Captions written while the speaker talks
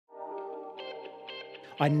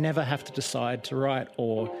I never have to decide to write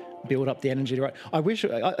or build up the energy to write.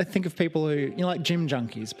 I think of people who, like gym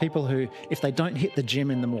junkies, people who, if they don't hit the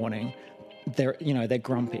gym in the morning, they're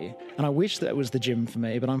grumpy. And I wish that was the gym for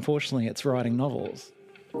me, but unfortunately it's writing novels.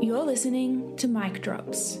 You're listening to Mic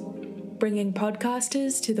Drops, bringing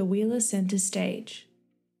podcasters to the Wheeler Centre stage.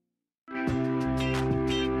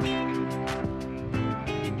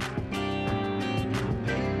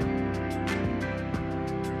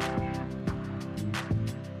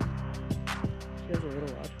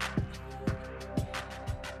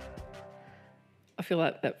 I feel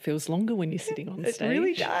like that feels longer when you're sitting on stage. It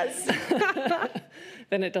really does.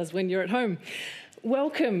 Than it does when you're at home.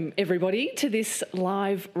 Welcome, everybody, to this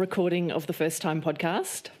live recording of the First Time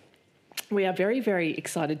podcast. We are very, very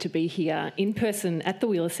excited to be here in person at the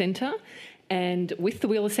Wheeler Centre and with the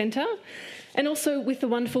Wheeler Centre and also with the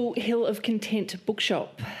wonderful Hill of Content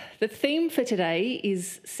bookshop. The theme for today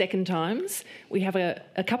is second times. We have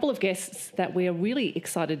a couple of guests that we are really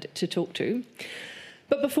excited to talk to.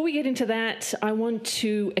 But before we get into that, I want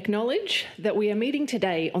to acknowledge that we are meeting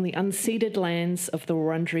today on the unceded lands of the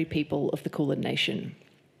Wurundjeri people of the Kulin Nation,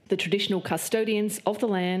 the traditional custodians of the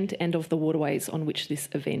land and of the waterways on which this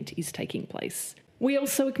event is taking place. We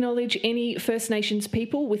also acknowledge any First Nations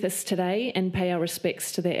people with us today and pay our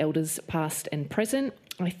respects to their elders past and present.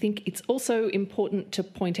 I think it's also important to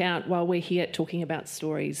point out while we're here talking about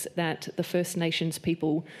stories that the First Nations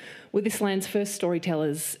people were this land's first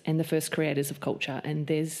storytellers and the first creators of culture, and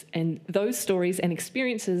those stories and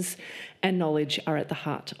experiences and knowledge are at the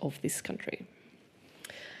heart of this country.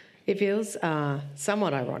 It feels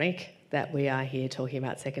somewhat ironic that we are here talking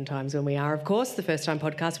about second times when we are, of course, the First Time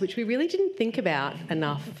podcast, which we really didn't think about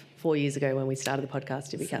enough 4 years ago when we started the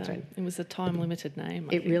podcast, did we, Catherine? It was a time-limited name.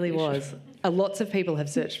 It really was. Lots of people have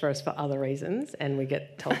searched for us for other reasons, and we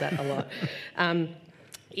get told that a lot.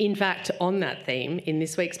 In fact, on that theme, in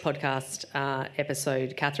this week's podcast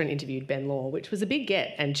episode, Catherine interviewed Ben Law, which was a big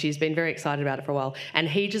get, and she's been very excited about it for a while. And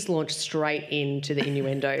he just launched straight into the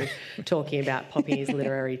innuendo, talking about popping his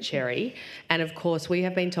literary cherry. And, of course, we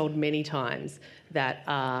have been told many times that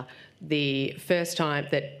the first time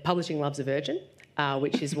that publishing loves a virgin,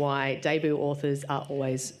 which is why debut authors are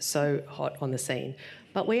always so hot on the scene.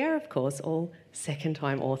 But we are, of course, all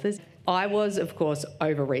second-time authors. I was, of course,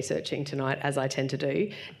 over-researching tonight, as I tend to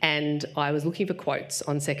do, and I was looking for quotes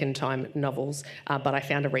on second-time novels, but I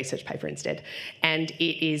found a research paper instead. And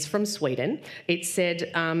it is from Sweden. It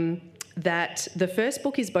said that the first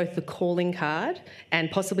book is both the calling card and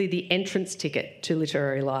possibly the entrance ticket to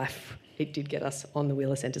literary life. It did get us on the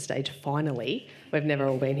Wheeler Centre stage, finally. We've never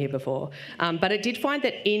all been here before. But it did find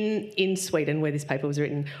that in Sweden, where this paper was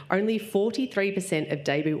written, only 43% of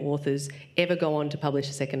debut authors ever go on to publish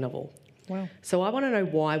a second novel. Wow. So I want to know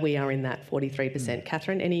why we are in that 43%.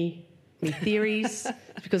 Catherine, any theories?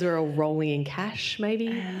 Because we're all rolling in cash, maybe?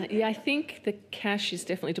 Yeah, I think the cash is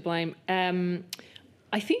definitely to blame.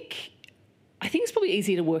 I think it's probably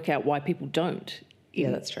easier to work out why people don't.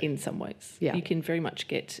 That's true. In some ways. Yeah. You can very much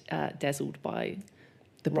get dazzled by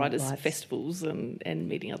the writers' festivals and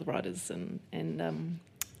meeting other writers and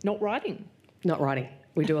not writing. Not writing.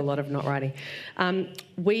 We do a lot of not writing.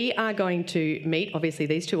 We are going to meet, obviously,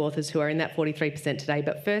 these two authors who are in that 43% today,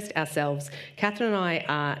 but first ourselves. Catherine and I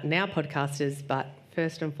are now podcasters, but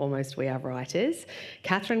first and foremost, we are writers.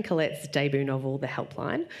 Catherine Collette's debut novel, The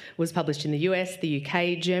Helpline, was published in the US, the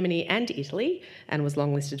UK, Germany and Italy and was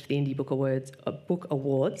longlisted for the Indie Book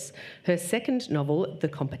Awards. Her second novel, The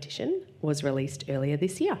Competition, was released earlier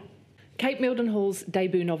this year. Kate Mildenhall's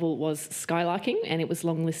debut novel was Skylarking, and it was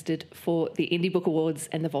longlisted for the Indie Book Awards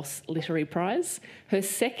and the Voss Literary Prize. Her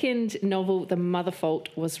second novel, The Mother Fault,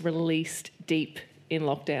 was released deep in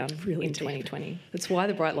lockdown in 2020. That's why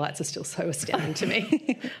the bright lights are still so astounding to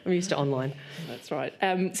me. I'm used to online. That's right.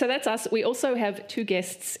 So that's us. We also have two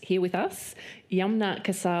guests here with us, Yamna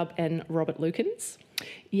Kassab and Robert Lukens.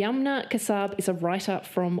 Yamna Kassab is a writer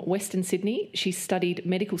from Western Sydney. She studied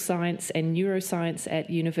medical science and neuroscience at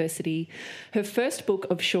university. Her first book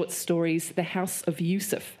of short stories, The House of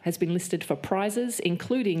Yusuf, has been listed for prizes,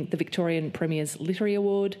 including the Victorian Premier's Literary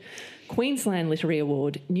Award, Queensland Literary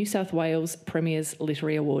Award, New South Wales Premier's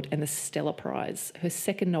Literary Award and the Stella Prize. Her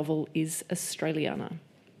second novel is Australiana.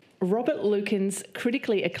 Robert Lukens'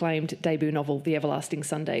 critically acclaimed debut novel, The Everlasting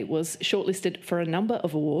Sunday, was shortlisted for a number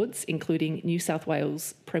of awards, including New South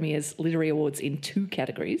Wales Premier's Literary Awards in 2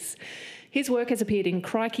 categories. His work has appeared in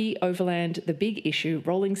Crikey, Overland, The Big Issue,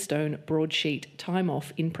 Rolling Stone, Broadsheet, Time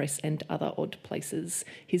Off, Impress and other odd places.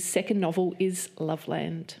 His second novel is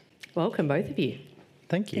Loveland. Welcome, both of you.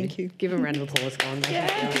 Thank you. Thank you. Give a round of applause, go on. Yeah.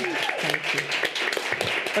 Thank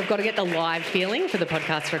you. We've got to get the live feeling for the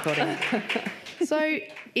podcast recording. So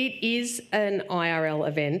it is an IRL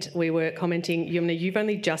event. We were commenting, Yumna, you've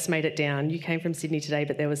only just made it down. You came from Sydney today,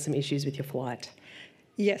 but there was some issues with your flight.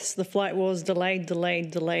 Yes, the flight was delayed,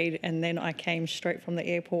 and then I came straight from the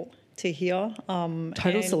airport to here.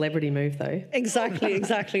 Total celebrity move, though.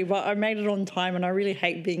 Exactly. But I made it on time, and I really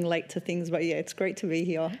hate being late to things. But yeah, it's great to be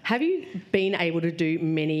here. Have you been able to do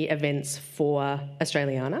many events for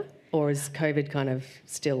Australiana, or is COVID kind of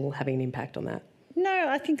still having an impact on that? No,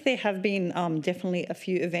 I think there have been definitely a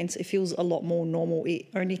few events. It feels a lot more normal. It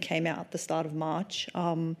only came out at the start of March.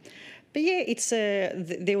 But yeah,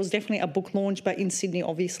 there was definitely a book launch, but in Sydney,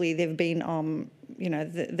 obviously, there have been,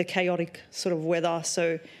 the chaotic sort of weather.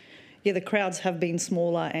 So yeah, the crowds have been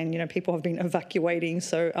smaller and, people have been evacuating.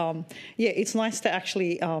 So it's nice to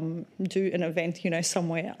actually do an event,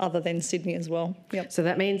 somewhere other than Sydney as well. Yep. So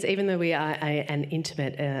that means even though we are an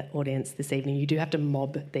intimate audience this evening, you do have to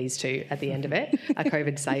mob these two at the end of it,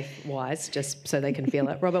 COVID safe wise, just so they can feel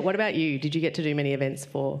it. Robert, what about you? Did you get to do many events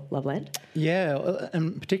for Loveland? Yeah,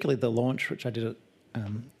 and particularly the launch, which I did at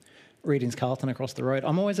Readings Carlton across the road.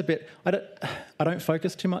 I'm always a bit... I don't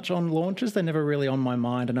focus too much on launches. They're never really on my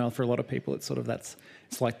mind. I know for a lot of people it's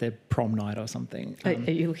like their prom night or something. Are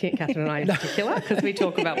you looking at Catherine and I in particular? Because we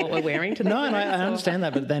talk about what we're wearing today. No, and I understand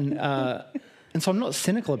that, but then... and so I'm not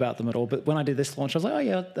cynical about them at all, but when I did this launch, I was like, oh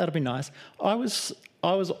yeah, that'll be nice. I was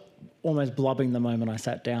almost blubbing the moment I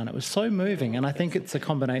sat down. It was so moving, and I think it's a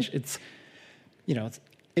combination...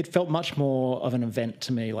 It felt much more of an event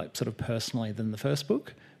to me, like sort of personally, than the first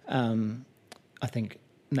book. I think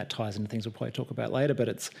that ties into things we'll probably talk about later,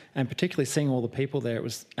 and particularly seeing all the people there,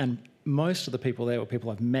 and most of the people there were people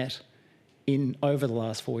I've met over the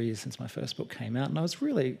last 4 years since my first book came out, and I was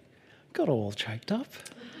really got all choked up.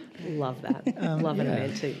 Love that. Love an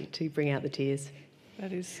event to bring out the tears.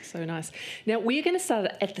 That is so nice. Now, we're going to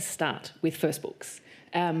start at the start with first books.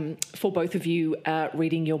 For both of you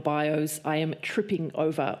reading your bios, I am tripping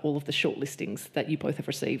over all of the shortlistings that you both have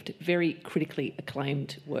received. Very critically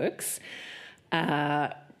acclaimed works.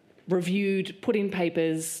 Reviewed, put in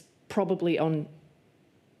papers, probably on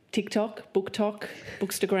TikTok, BookTok,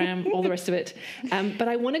 Bookstagram, all the rest of it. But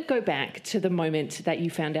I want to go back to the moment that you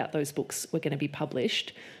found out those books were going to be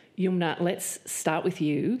published. Yumna, let's start with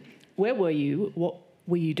you. Where were you? What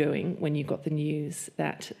were you doing when you got the news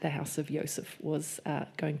that The House of Yosef was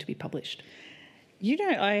going to be published?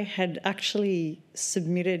 I had actually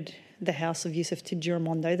submitted The House of Yosef to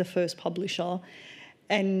Giramondo, the first publisher,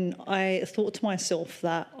 and I thought to myself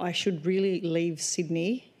that I should really leave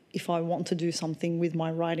Sydney if I want to do something with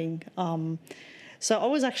my writing. So I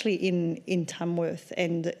was actually in Tamworth,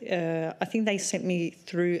 and I think they sent me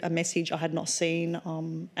through a message I had not seen,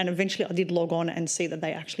 and eventually I did log on and see that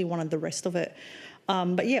they actually wanted the rest of it.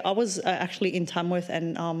 But yeah, I was actually in Tamworth,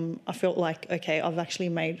 and I felt like, okay, I've actually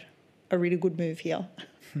made a really good move here.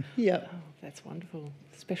 Yeah. Oh, that's wonderful.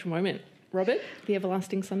 Special moment. Robert, the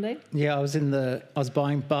Everlasting Sunday? Yeah, I was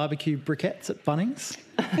buying barbecue briquettes at Bunnings,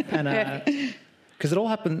 and because it all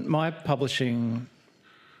happened, my publishing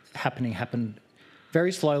happened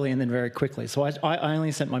very slowly and then very quickly. So I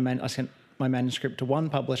only sent I sent my manuscript to one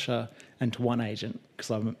publisher and to one agent because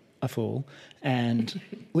I'm a fool, and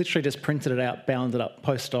literally just printed it out, bound it up,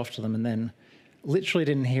 posted off to them, and then literally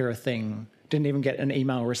didn't hear a thing, didn't even get an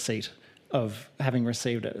email receipt of having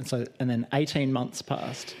received it. And then 18 months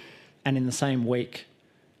passed, and in the same week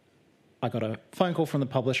I got a phone call from the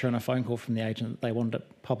publisher and a phone call from the agent that they wanted to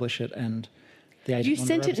publish it, and the agent... You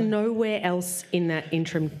sent it nowhere else in that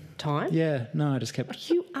interim time? Yeah, no, I just kept...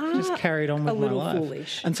 Just carried on with my life. A little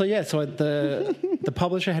foolish. And so the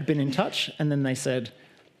publisher had been in touch, and then they said,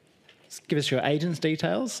 give us your agent's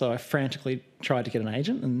details. So I frantically tried to get an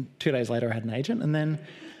agent, and 2 days later I had an agent, and then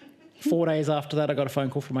 4 days after that I got a phone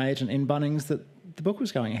call from my agent in Bunnings that the book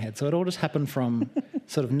was going ahead. So it all just happened from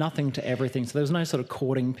sort of nothing to everything. So there was no sort of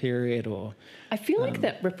courting period or... I feel like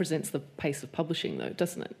that represents the pace of publishing, though,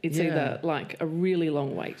 doesn't it? It's either like a really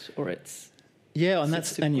long wait or it's... Yeah, and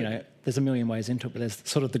there's a million ways into it, but there's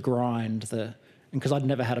sort of the grind, because I'd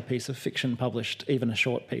never had a piece of fiction published, even a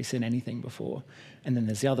short piece in anything before. And then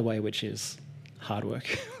there's the other way, which is hard work,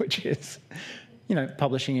 which is,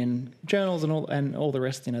 publishing in journals and all the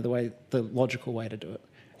rest, the logical way to do it.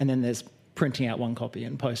 And then there's printing out one copy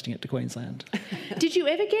and posting it to Queensland. Did you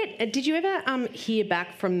ever hear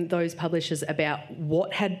back from those publishers about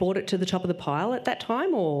what had brought it to the top of the pile at that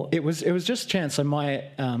time, or? It was just chance. So my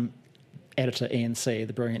editor, Ian C.,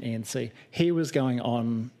 the brilliant Ian C., he was going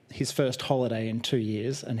on his first holiday in 2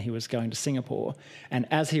 years, and he was going to Singapore. And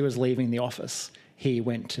as he was leaving the office, he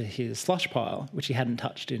went to his slush pile, which he hadn't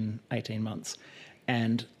touched in 18 months.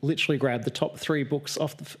 and literally grabbed the top 3 books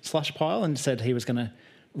off the slush pile and said he was going to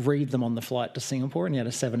read them on the flight to Singapore, and he had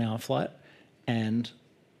a 7-hour flight, and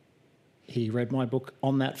he read my book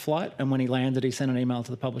on that flight, and when he landed he sent an email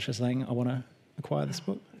to the publisher saying, I want to acquire this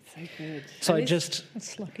book. That's so good. So just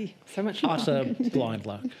That's lucky. So much utter blind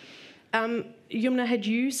luck. Yumna, had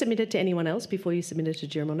you submitted to anyone else before you submitted to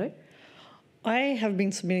Giramondo? I have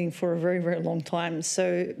been submitting for a very, very long time.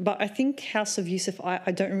 But I think House of Yusuf,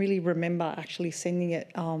 I don't really remember actually sending it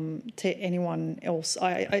to anyone else.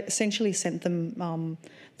 I essentially sent them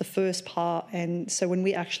the first part. And so when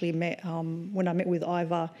we actually met, when I met with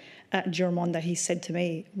Ivor at Giramondo, he said to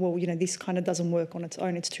me, well, this kind of doesn't work on its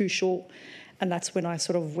own. It's too short. And that's when I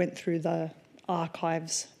sort of went through the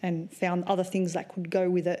archives and found other things that could go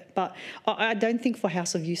with it. But I don't think for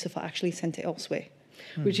House of Yusuf I actually sent it elsewhere.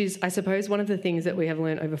 Which is, I suppose, one of the things that we have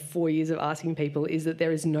learned over 4 years of asking people is that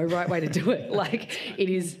there is no right way to do it. Like, it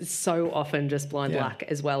is so often just blind luck,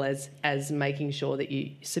 as well as making sure that you're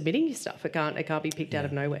submitting your stuff. It can't be picked out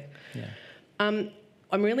of nowhere. Yeah.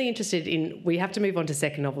 I'm really interested in, we have to move on to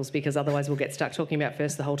second novels because otherwise we'll get stuck talking about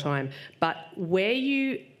first the whole time. But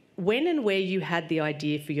when and where you had the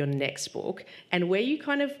idea for your next book and where you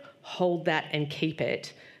kind of hold that and keep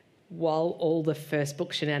it while all the first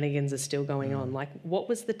book shenanigans are still going on. Like, what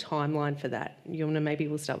was the timeline for that? Yumna, maybe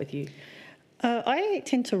we'll start with you. I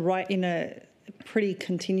tend to write in a pretty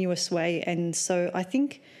continuous way, and so I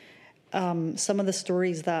think some of the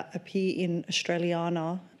stories that appear in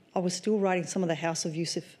Australiana, I was still writing some of the House of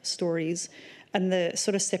Yusuf stories, and the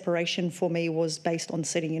sort of separation for me was based on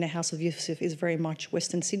setting. House of Yusuf is very much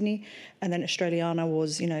Western Sydney, and then Australiana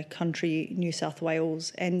was, country New South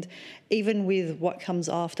Wales. And even with what comes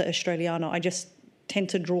after Australiana, I just tend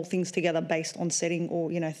to draw things together based on setting or,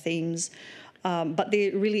 themes. But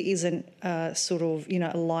there really isn't sort of,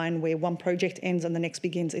 a line where one project ends and the next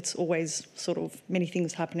begins. It's always sort of many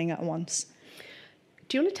things happening at once.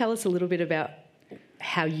 Do you want to tell us a little bit about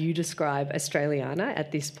how you describe Australiana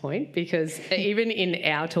at this point? Because even in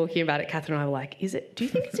our talking about it, Catherine and I were like, do you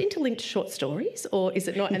think it's interlinked short stories or is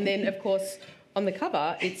it not? And then, of course, on the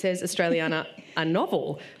cover, it says Australiana, a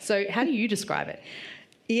novel. So how do you describe it?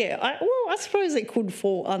 Yeah, I suppose it could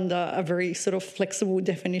fall under a very sort of flexible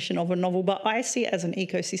definition of a novel, but I see it as an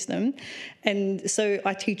ecosystem. And so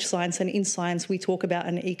I teach science, and in science we talk about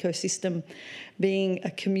an ecosystem being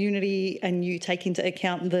a community, and you take into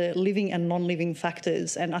account the living and non-living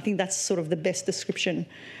factors. And I think that's sort of the best description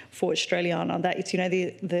for Australiana, that it's,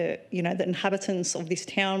 the inhabitants of this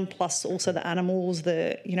town, plus also the animals,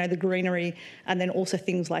 the greenery, and then also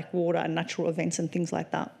things like water and natural events and things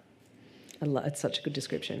like that. It's such a good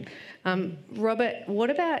description. Robert, what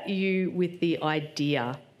about you with the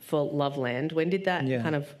idea for Loveland? When did that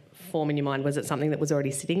kind of form in your mind? Was it something that was already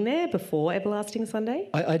sitting there before Everlasting Sunday?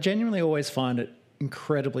 I genuinely always find it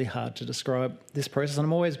incredibly hard to describe this process, and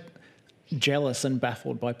I'm always jealous and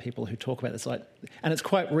baffled by people who talk about this. And it's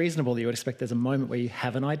quite reasonable that you would expect there's a moment where you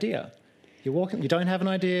have an idea. You're walking, you don't have an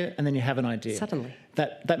idea, and then you have an idea. Suddenly.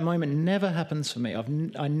 That moment never happens for me.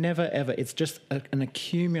 I never, ever, it's just an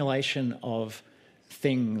accumulation of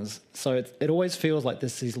things. So it always feels like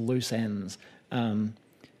there's these loose ends. And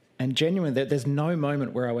genuinely, there's no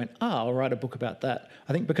moment where I went, I'll write a book about that.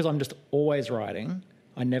 I think because I'm just always writing,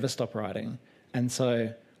 I never stop writing. And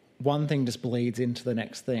so one thing just bleeds into the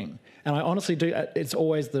next thing. And I honestly do, it's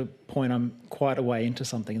always the point I'm quite a way into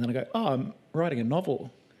something, and then I go, I'm writing a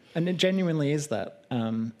novel. And it genuinely is that.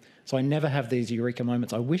 So I never have these eureka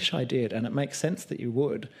moments. I wish I did, and it makes sense that you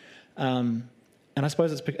would. And I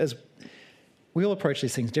suppose it's because we all approach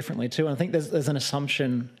these things differently too. And I think there's an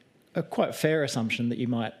assumption, a quite fair assumption, that you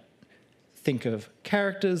might think of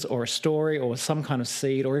characters or a story or some kind of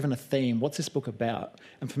seed or even a theme. What's this book about?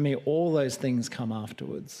 And for me, all those things come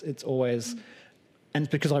afterwards. It's always... And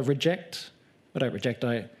it's because I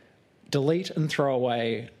delete and throw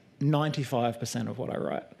away 95% of what I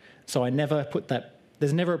write. So I never put that...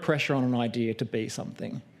 There's never a pressure on an idea to be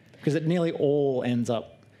something, because it nearly all ends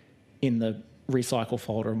up in the recycle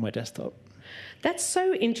folder on my desktop. That's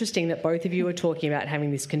so interesting that both of you are talking about having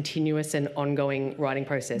this continuous and ongoing writing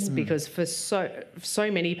process, because for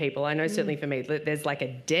so many people, I know certainly for me, there's like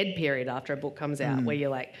a dead period after a book comes out where you're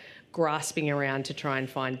like grasping around to try and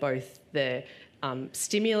find both the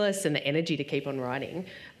stimulus and the energy to keep on writing.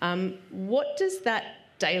 What does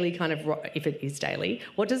that daily kind of, if it is daily,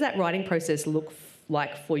 what does that writing process look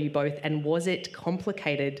like for you both, and was it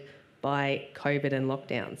complicated by COVID and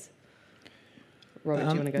lockdowns? Robert,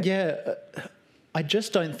 do you want to go? Yeah, I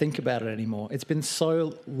just don't think about it anymore. It's been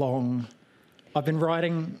so long. I've been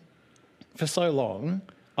writing for so long,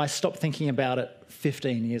 I stopped thinking about it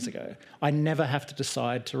 15 years ago. I never have to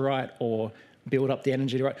decide to write or build up the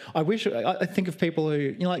energy to write. I think of people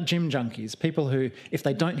who, like gym junkies, people who, if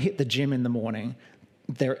they don't hit the gym in the morning,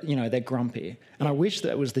 they're grumpy. And I wish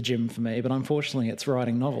that was the gym for me, but unfortunately it's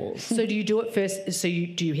writing novels. So do you do it first? So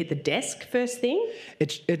do you hit the desk first thing?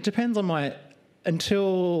 It depends on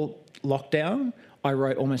until lockdown, I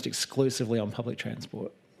wrote almost exclusively on public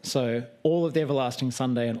transport. So all of The Everlasting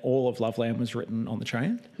Sunday and all of Loveland was written on the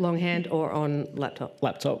train. Longhand or on laptop?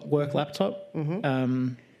 Work laptop.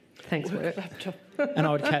 Mm-hmm. Thanks, work laptop. And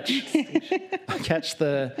I would I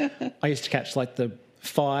used to catch like the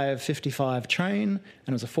 5:55 train, and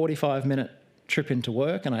it was a 45-minute trip into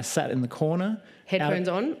work, and I sat in the corner. Headphones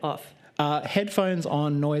on, off? Headphones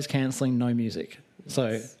on, noise cancelling, no music.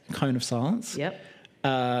 So cone of silence. Yep.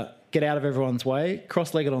 Get out of everyone's way,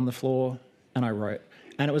 cross-legged on the floor, and I wrote.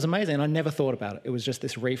 And it was amazing, and I never thought about it. It was just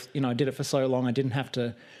this I did it for so long, I didn't have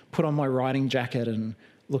to put on my writing jacket and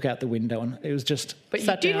look out the window, and it was just But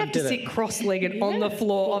you did have to sit cross-legged on the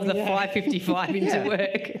floor of the 5:55 into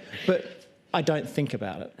work. But I don't think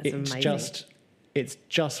about it. That's amazing. It's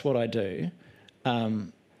just what I do.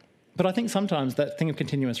 But I think sometimes that thing of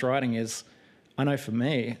continuous writing is, I know for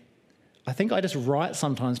me, I think I just write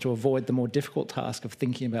sometimes to avoid the more difficult task of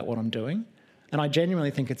thinking about what I'm doing. And I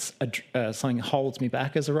genuinely think it's something that holds me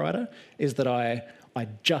back as a writer, is that I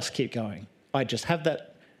just keep going. I just have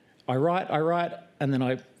that, I write, and then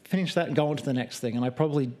I finish that and go on to the next thing. And I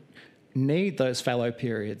probably need those fallow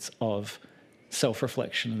periods of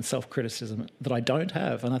self-reflection and self-criticism that I don't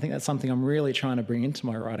have. And I think that's something I'm really trying to bring into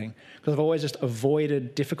my writing, because I've always just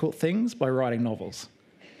avoided difficult things by writing novels.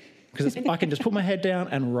 Because I can just put my head down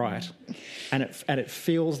and write. And it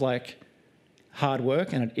feels like hard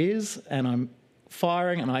work, and it is, and I'm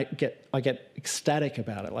firing, and I get ecstatic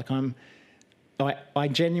about it. Like I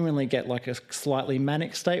genuinely get like a slightly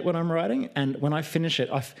manic state when I'm writing, and when I finish it,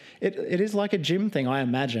 it is like a gym thing, I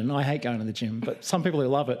imagine. I hate going to the gym, but some people who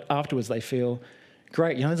love it, afterwards they feel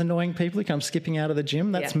great. You know, there's annoying people who come skipping out of the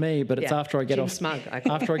gym. That's me, but it's after I get off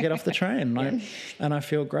the train, and I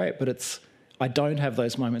feel great. But I don't have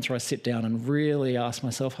those moments where I sit down and really ask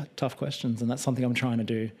myself tough questions, and that's something I'm trying to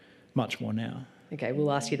do much more now. Okay,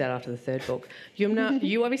 we'll ask you that after the third book. Yumna,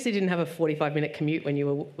 you obviously didn't have a 45-minute commute when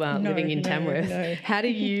you were living in Tamworth. No.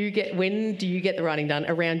 When do you get the writing done?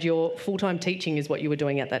 Around your full-time teaching is what you were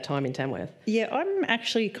doing at that time in Tamworth? Yeah, I'm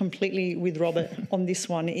actually completely with Robert on this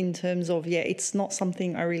one in terms of, it's not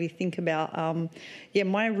something I really think about.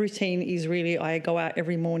 My routine is really I go out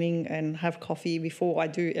every morning and have coffee before I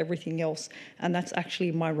do everything else, and that's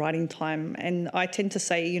actually my writing time. And I tend to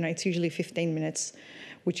say, it's usually 15 minutes,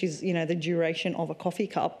 which is, the duration of a coffee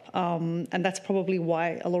cup. And that's probably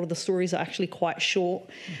why a lot of the stories are actually quite short.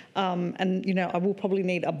 And I will probably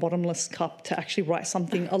need a bottomless cup to actually write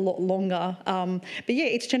something a lot longer.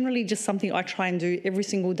 It's generally just something I try and do every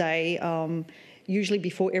single day, usually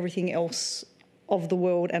before everything else of the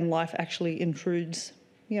world and life actually intrudes.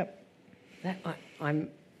 Yep. I'm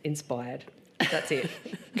inspired. That's it.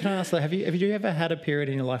 Can I ask that, have you ever had a period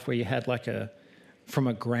in your life where you had from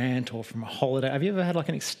a grant or from a holiday, have you ever had like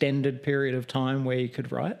an extended period of time where you could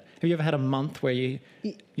write? Have you ever had a month where you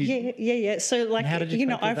Yeah. So like, how did you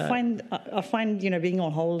cope with that? I find, being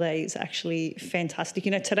on holiday is actually fantastic.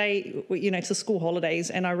 Today, it's the school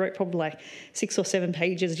holidays, and I wrote probably like 6 or 7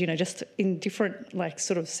 pages, just in different like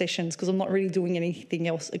sort of sessions, because I'm not really doing anything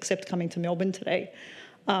else except coming to Melbourne today.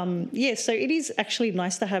 So it is actually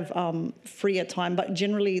nice to have freer time, but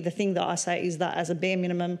generally the thing that I say is that as a bare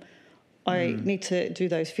minimum, I need to do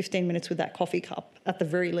those 15 minutes with that coffee cup at the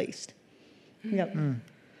very least. Yep.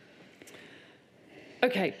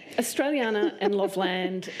 Okay, Australiana and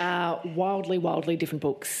Loveland are wildly, wildly different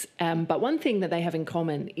books. But one thing that they have in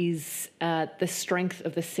common is the strength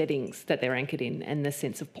of the settings that they're anchored in and the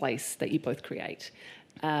sense of place that you both create.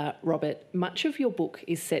 Robert, much of your book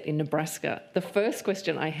is set in Nebraska. The first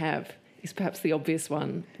question I have is perhaps the obvious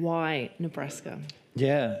one. Why Nebraska?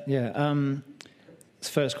 Yeah. It's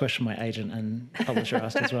the first question my agent and publisher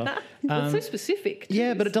asked as well. It's so specific.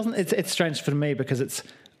 Yeah, but it doesn't. It's strange for me because it's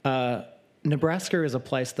Nebraska is a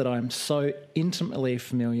place that I'm so intimately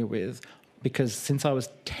familiar with, because since I was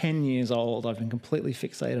 10 years old, I've been completely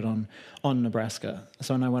fixated on Nebraska.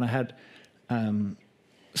 So I know when I had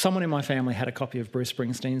someone in my family had a copy of Bruce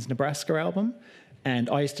Springsteen's Nebraska album, and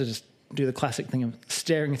I used to just do the classic thing of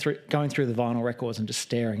going through the vinyl records and just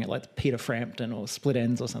staring at like Peter Frampton or Split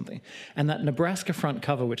Enz or something. And that Nebraska front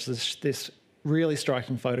cover, which is this really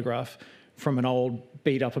striking photograph from an old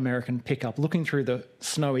beat-up American pickup looking through the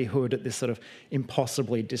snowy hood at this sort of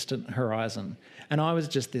impossibly distant horizon. And I was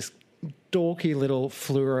just this dorky little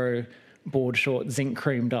fluoro board short, zinc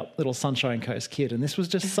creamed up little Sunshine Coast kid. And this was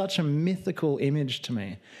just such a mythical image to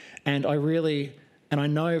me. And I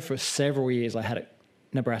know for several years I had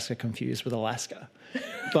Nebraska confused with Alaska.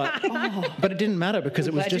 But it didn't matter because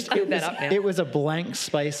it was a blank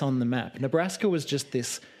space on the map. Nebraska was just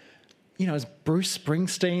this, it was Bruce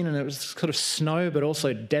Springsteen, and it was sort of snow but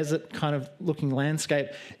also desert kind of looking landscape.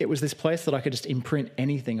 It was this place that I could just imprint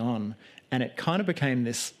anything on, and it kind of became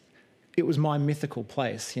this, it was my mythical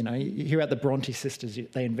place. You hear about the Bronte sisters,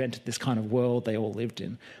 they invented this kind of world they all lived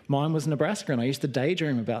in. Mine was Nebraska, and I used to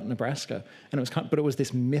daydream about Nebraska, and but it was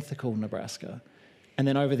this mythical Nebraska. And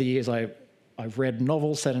then over the years I've read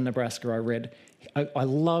novels set in Nebraska. I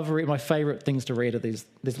love reading. My favourite things to read are there's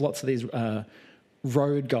lots of these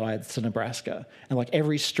road guides to Nebraska, and like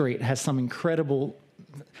every street has some incredible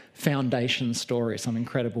foundation story, some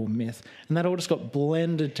incredible myth, and that all just got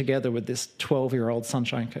blended together with this 12-year-old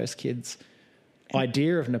Sunshine Coast kid's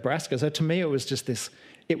idea of Nebraska. So to me, it was just this.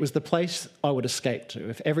 It was the place I would escape to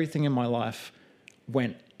if everything in my life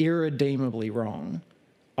went irredeemably wrong.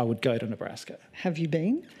 I would go to Nebraska. Have you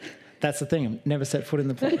been? That's the thing. I've never set foot in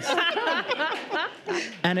the place.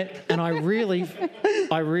 and I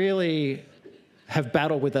really have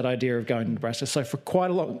battled with that idea of going to Nebraska. So for quite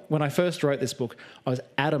a long, when I first wrote this book, I was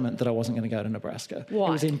adamant that I wasn't going to go to Nebraska. Why?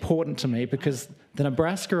 It was important to me because the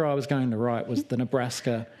Nebraska I was going to write was the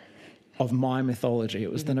Nebraska of my mythology.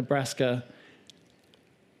 It was the Nebraska,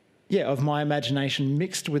 of my imagination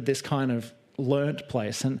mixed with this kind of learnt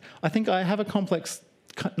place. And I think I have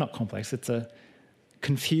it's a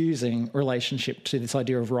confusing relationship to this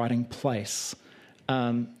idea of writing place.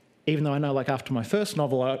 Even though I know, like after my first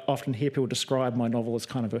novel, I often hear people describe my novel as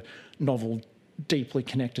kind of a novel deeply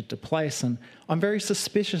connected to place, and I'm very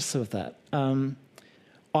suspicious of that.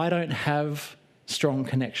 I don't have strong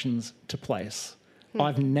connections to place.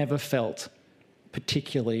 I've never felt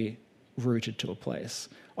particularly rooted to a place.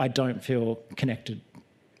 I don't feel connected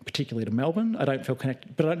particularly to Melbourne. I don't feel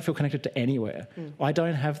connected to anywhere. I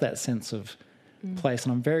don't have that sense of place,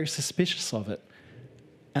 and I'm very suspicious of it.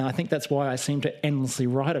 And I think that's why I seem to endlessly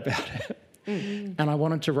write about it. And I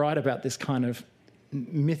wanted to write about this kind of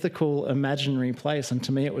mythical, imaginary place. And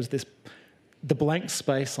to me, it was the blank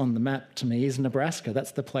space on the map to me is Nebraska.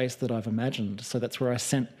 That's the place that I've imagined. So that's where I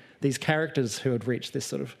sent these characters who had reached this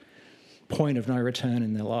sort of point of no return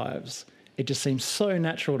in their lives. It just seems so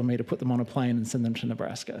natural to me to put them on a plane and send them to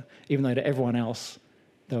Nebraska, even though to everyone else,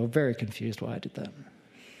 they were very confused why I did that.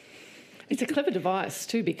 It's a clever device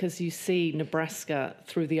too, because you see Nebraska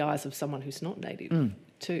through the eyes of someone who's not native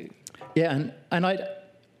too. Yeah, and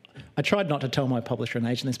I tried not to tell my publisher and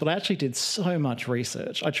agent this, but I actually did so much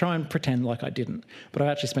research. I try and pretend like I didn't, but I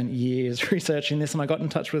actually spent years researching this, and I got in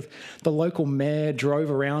touch with the local mayor, drove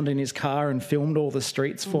around in his car and filmed all the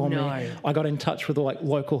streets for me. I got in touch with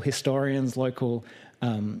local historians, local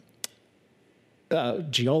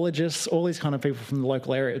geologists, all these kind of people from the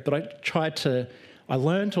local area, but I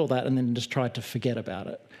learned all that and then just tried to forget about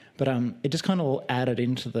it. But it just kind of all added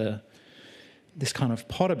into this kind of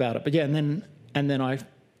pot about it. But yeah, and then I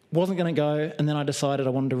wasn't going to go, and then I decided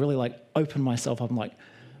I wanted to really open myself up. I'm like,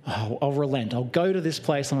 oh, I'll relent. I'll go to this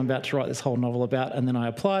place I'm about to write this whole novel about. And then I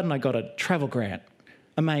applied and I got a travel grant.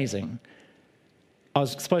 Amazing. I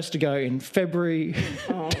was supposed to go in February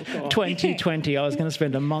 2020. I was going to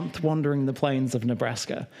spend a month wandering the plains of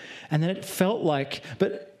Nebraska. And then it felt like,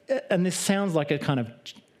 and this sounds like a kind of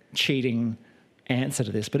cheating answer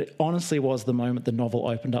to this, but it honestly was the moment the novel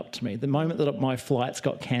opened up to me. The moment that my flights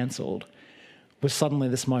got cancelled was suddenly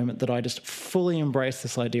this moment that I just fully embraced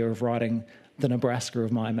this idea of writing the Nebraska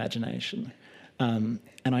of my imagination. And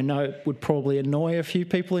I know it would probably annoy a few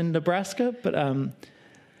people in Nebraska, but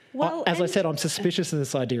as I said, I'm suspicious of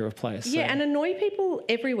this idea of place. Yeah, so. And annoy people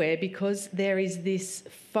everywhere because there is this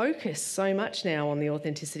focus so much now on the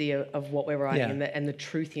authenticity of what we're writing and the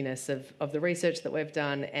truthiness of the research that we've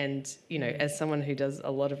done. And, as someone who does a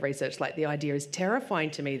lot of research, the idea is terrifying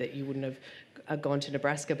to me that you wouldn't have gone to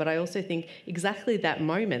Nebraska. But I also think exactly that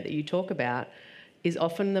moment that you talk about is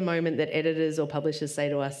often the moment that editors or publishers say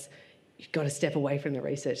to us, you've got to step away from the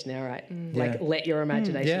research now, right? Let your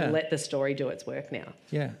imagination, let the story do its work now.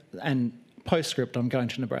 Yeah, and postscript, I'm going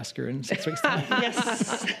to Nebraska in 6 weeks' time.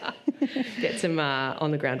 Yes. Get some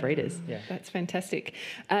on-the-ground readers. Yeah. That's fantastic.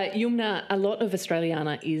 Yumna, a lot of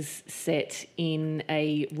Australiana is set in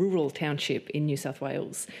a rural township in New South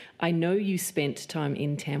Wales. I know you spent time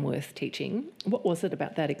in Tamworth teaching. What was it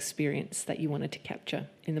about that experience that you wanted to capture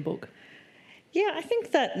in the book? Yeah, I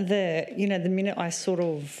think that the minute I sort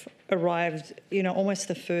of arrived, almost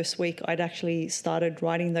the first week I'd actually started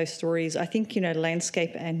writing those stories. I think,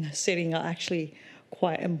 landscape and setting are actually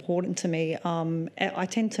quite important to me. I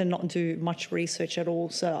tend to not do much research at all,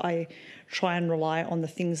 so I try and rely on the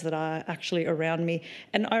things that are actually around me.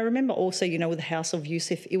 And I remember also, with the House of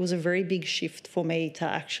Yusuf, it was a very big shift for me to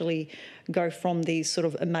actually go from these sort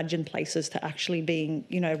of imagined places to actually being,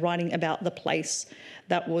 writing about the place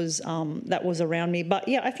that was around me. But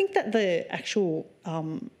yeah, I think that the actual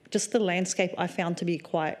just the landscape I found to be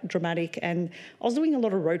quite dramatic. And I was doing a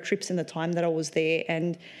lot of road trips in the time that I was there,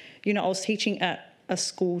 and I was teaching at a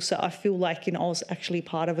school, so I feel like I was actually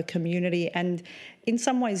part of a community. And in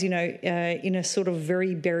some ways, in a sort of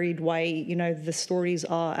very buried way, the stories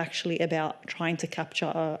are actually about trying to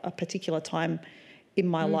capture a particular time in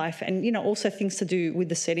my life, and also things to do with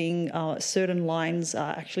the setting. Certain lines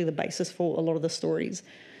are actually the basis for a lot of the stories.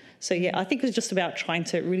 So yeah, I think it was just about trying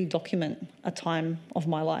to really document a time of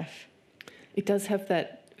my life. It does have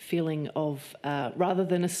that feeling of, rather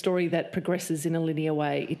than a story that progresses in a linear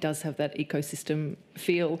way, it does have that ecosystem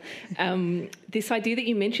feel. This idea that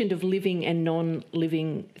you mentioned of living and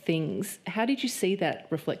non-living things, how did you see that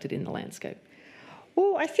reflected in the landscape?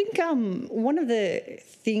 Well, I think one of the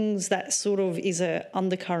things that sort of is a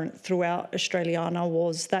undercurrent throughout Australiana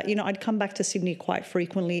was that, I'd come back to Sydney quite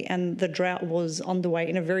frequently, and the drought was underway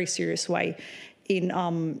in a very serious way in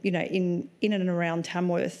and around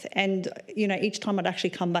Tamworth. And, each time I'd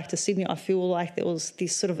actually come back to Sydney, I feel like there was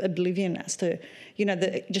this sort of oblivion as to,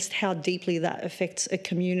 just how deeply that affects a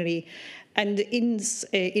community. And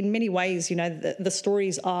in many ways, the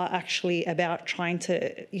stories are actually about trying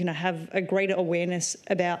to, have a greater awareness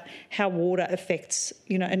about how water affects,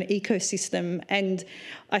 an ecosystem. And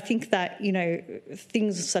I think that,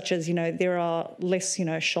 things such as, there are less,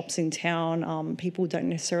 shops in town. People don't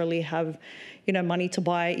necessarily have, money to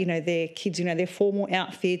buy, their kids, their formal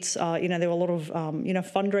outfits. There were a lot of,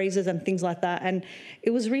 fundraisers and things like that. And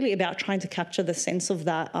it was really about trying to capture the sense of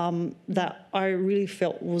that, that I really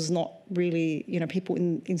felt was not really, people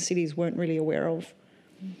in cities weren't really aware of.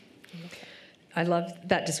 I love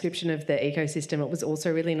that description of the ecosystem. It was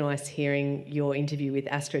also really nice hearing your interview with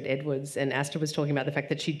Astrid Edwards, and Astrid was talking about the fact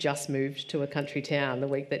that she just moved to a country town the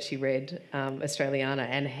week that she read Australiana,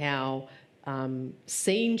 and how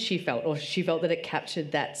seen she felt, or she felt that it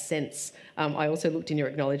captured that sense. I also looked in your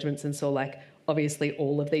acknowledgements and saw, obviously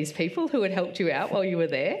all of these people who had helped you out while you were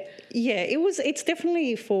there. Yeah, it's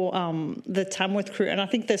definitely for the Tamworth crew, and I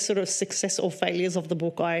think the sort of success or failures of the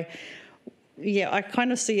book, I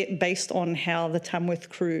kind of see it based on how the Tamworth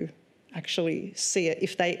crew actually see it.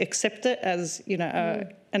 If they accept it as,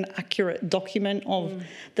 an accurate document of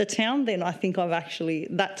the town, then I think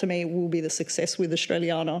that to me will be the success with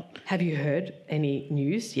Australiana. Have you heard any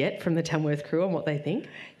news yet from the Tamworth crew on what they think?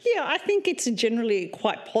 Yeah, I think it's generally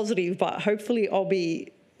quite positive, but hopefully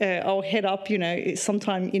I'll head up,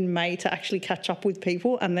 sometime in May to actually catch up with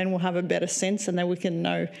people, and then we'll have a better sense, and then we can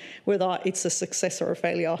know whether it's a success or a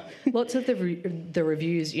failure. Lots of the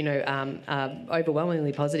reviews, are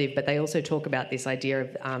overwhelmingly positive, but they also talk about this idea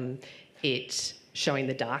of it showing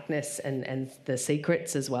the darkness and the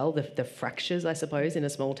secrets as well, the fractures, I suppose, in a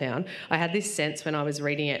small town. I had this sense when I was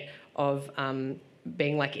reading it of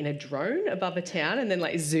being in a drone above a town, and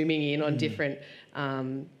then zooming in on different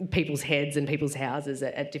people's heads and people's houses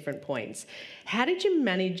at different points. How did you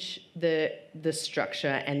manage the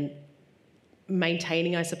structure and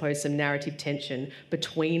maintaining, I suppose, some narrative tension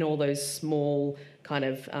between all those small kind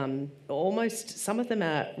of almost, some of them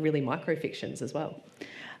are really microfictions as well?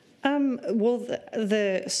 So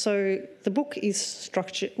the book is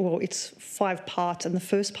structured, it's 5 parts, and the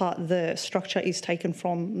first part, the structure is taken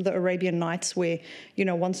from the Arabian Nights, where,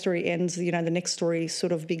 one story ends, the next story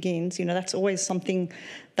sort of begins. That's always something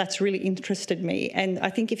that's really interested me. And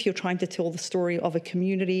I think if you're trying to tell the story of a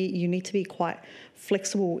community, you need to be quite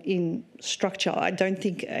flexible in structure. I don't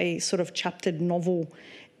think a sort of chaptered novel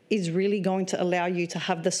is really going to allow you to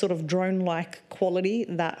have the sort of drone-like quality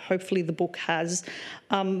that hopefully the book has.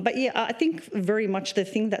 But yeah, I think very much the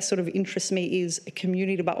thing that sort of interests me is a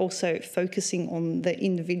community, but also focusing on the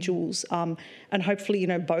individuals, and hopefully,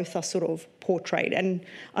 both are sort of portrayed. And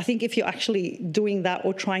I think if you're actually doing that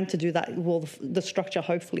or trying to do that, well, the structure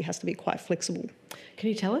hopefully has to be quite flexible. Can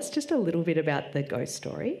you tell us just a little bit about the ghost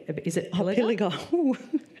story? Is it Pilliga? Pilliga.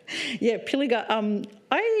 Yeah, Pilliga.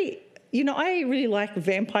 I really like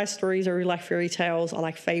vampire stories. I really like fairy tales. I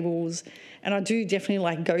like fables. And I do definitely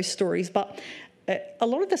like ghost stories. But a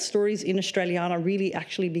lot of the stories in Australiana really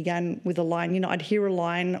actually began with a line. I'd hear a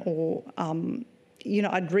line, or,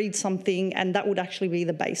 I'd read something, and that would actually be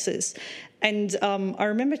the basis. And I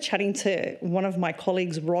remember chatting to one of my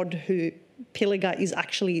colleagues, Rod, who Pilliga is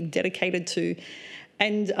actually dedicated to.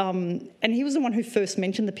 And he was the one who first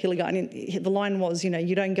mentioned the Pilliga, and the line was,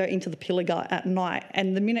 you don't go into the Pilliga at night.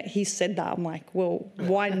 And the minute he said that, I'm like, well,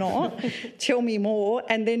 why not? Tell me more.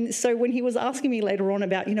 And then so when he was asking me later on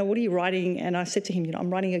about, what are you writing? And I said to him, I'm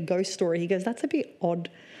writing a ghost story. He goes, that's a bit odd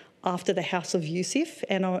after the House of Yusuf.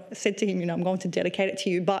 And I said to him, I'm going to dedicate it to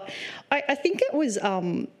you. But I think it was...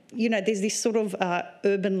 there's this sort of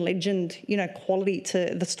urban legend, quality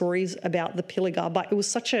to the stories about the Pilliga, but it was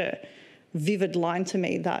such a vivid line to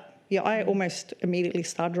me that, I almost immediately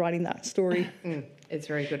started writing that story. It's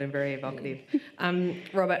very good and very evocative.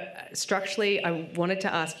 Robert, structurally, I wanted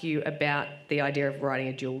to ask you about the idea of writing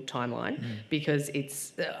a dual timeline because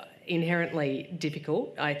it's inherently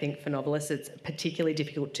difficult, I think, for novelists. It's particularly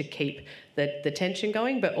difficult to keep the tension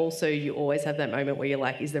going, but also you always have that moment where you're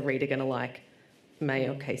like, is the reader going to like May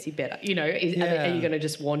or Casey better? Are you going to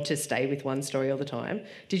just want to stay with one story all the time?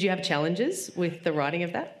 Did you have challenges with the writing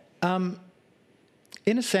of that?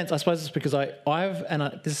 In a sense, I suppose it's because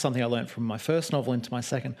this is something I learned from my first novel into my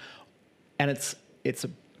second, and it's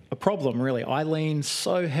a problem, really. I lean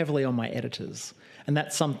so heavily on my editors, and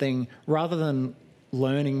that's something, rather than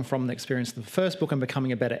learning from the experience of the first book and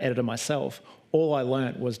becoming a better editor myself, all I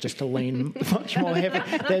learnt was just to lean much more heavy.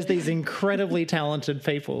 There's these incredibly talented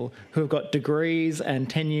people who have got degrees and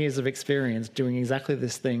 10 years of experience doing exactly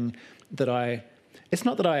this thing that it's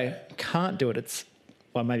not that I can't do it,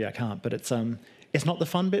 well, maybe I can't, but it's not the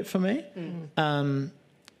fun bit for me. I'm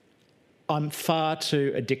far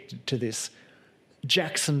too addicted to this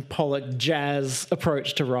Jackson Pollock jazz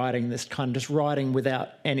approach to writing, this kind of just writing without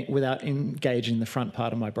engaging the front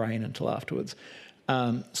part of my brain until afterwards.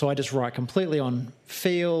 So I just write completely on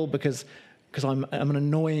feel because I'm an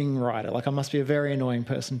annoying writer. Like, I must be a very annoying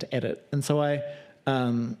person to edit. And so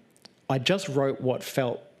I just wrote what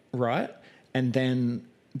felt right, and then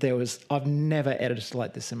I've never edited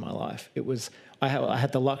like this in my life. I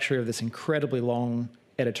had the luxury of this incredibly long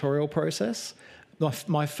editorial process.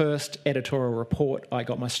 My first editorial report,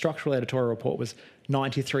 my structural editorial report was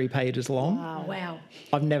 93 pages long. Wow.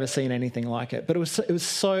 I've never seen anything like it. But it was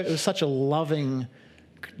such a loving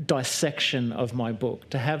dissection of my book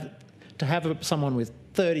to have someone with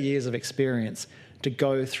 30 years of experience to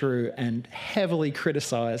go through and heavily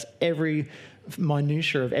criticise every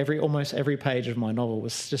minutiae of almost every page of my novel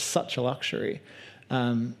was just such a luxury.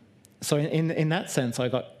 So in that sense, I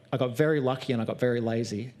got very lucky and I got very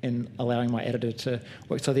lazy in allowing my editor to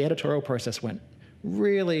work. So the editorial process went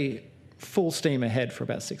really full steam ahead for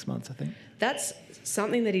about 6 months, I think. That's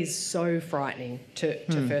something that is so frightening to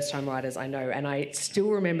first-time writers, I know, and I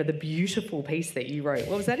still remember the beautiful piece that you wrote.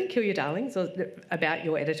 What was that, in Kill Your Darlings, about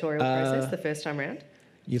your editorial process the first time round?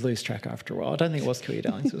 You lose track after a while. I don't think it was Kill Your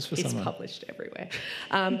Darlings. It was for someone. It's published everywhere.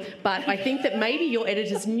 But I think that maybe your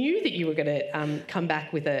editors knew that you were going to come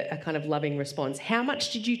back with a kind of loving response. How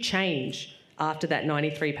much did you change after that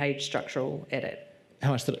 93-page structural edit?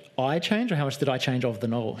 How much did I change, or how much did I change of the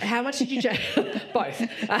novel? How much did you change? Both,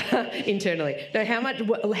 internally. No,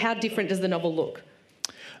 how different does the novel look?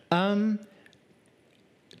 To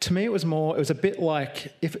me, it was a bit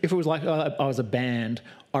like, if it was like I was a band,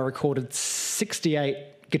 I recorded 68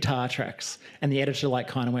 guitar tracks, and the editor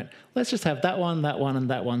kind of went, let's just have that one, and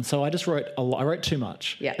that one. So I just wrote I wrote too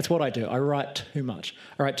much. Yeah. It's what I do. I write too much.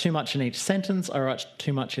 I write too much in each sentence. I write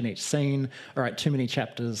too much in each scene. I write too many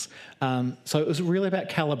chapters. So it was really about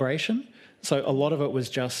calibration. So a lot of it was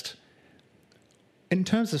just in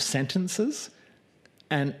terms of sentences,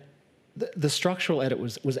 and the structural edit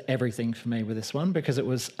was everything for me with this one, because it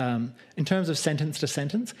was, in terms of sentence to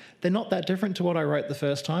sentence, they're not that different to what I wrote the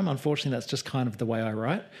first time. Unfortunately, that's just kind of the way I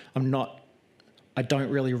write. I don't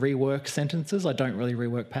really rework sentences. I don't really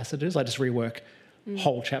rework passages. I just rework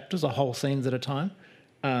whole chapters or whole scenes at a time.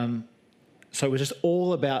 So it was just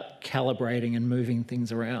all about calibrating and moving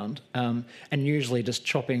things around, and usually just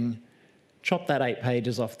chop that 8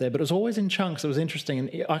 pages off there, but it was always in chunks. It was interesting,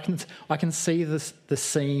 and I can see the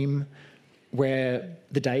seam where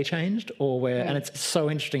the day changed, and it's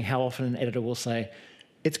so interesting how often an editor will say,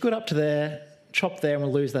 "It's good up to there, chop there, and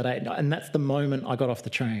we'll lose that 8." And that's the moment I got off the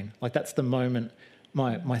train. Like, that's the moment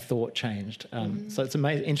my thought changed. So it's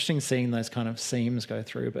amazing, interesting seeing those kind of seams go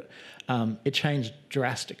through, but it changed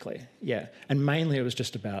drastically. Yeah, and mainly it was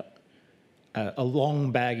just about a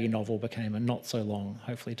long, baggy novel became a not so long,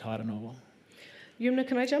 hopefully tighter novel. Yumna,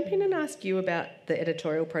 can I jump in and ask you about the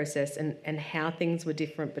editorial process and how things were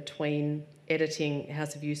different between editing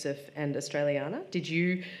House of Yusuf and Australiana? Did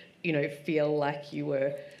you feel like you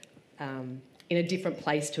were in a different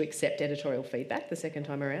place to accept editorial feedback the second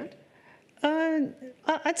time around?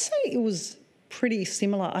 I'd say it was pretty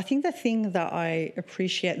similar. I think the thing that I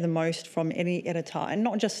appreciate the most from any editor, and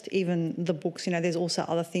not just even the books, you know, there's also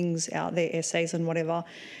other things out there, essays and whatever,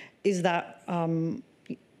 is that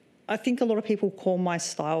I think a lot of people call my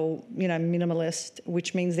style, you know, minimalist,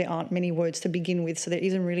 which means there aren't many words to begin with, so there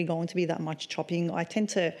isn't really going to be that much chopping. I tend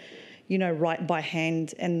to, you know, write by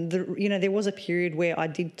hand, and there was a period where I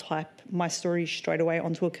did type my story straight away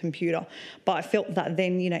onto a computer, but I felt that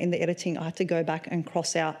then, you know, in the editing I had to go back and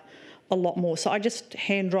cross out a lot more. So I just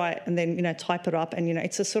handwrite and then, you know, type it up, and, you know,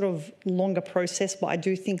 it's a sort of longer process, but I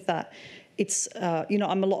do think that it's, you know,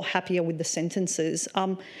 I'm a lot happier with the sentences.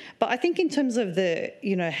 But I think in terms of the,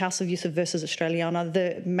 you know, House of Yusuf versus Australiana,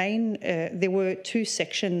 the main, there were two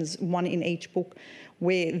sections, one in each book,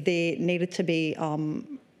 where there needed to be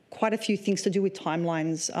quite a few things to do with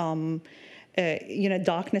timelines. You know,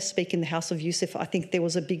 Darkness Speak in the House of Yusuf, I think there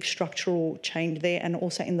was a big structural change there, and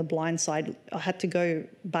also in The Blind Side, I had to go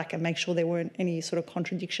back and make sure there weren't any sort of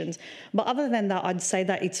contradictions. But other than that, I'd say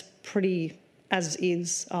that it's pretty as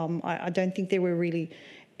is. I don't think there were really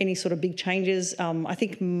any sort of big changes. I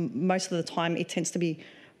think most of the time it tends to be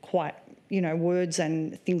quite, you know, words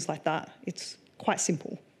and things like that. It's quite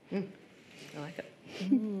simple. I like it.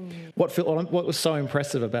 What was so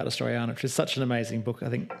impressive about Australiana, which is such an amazing book, I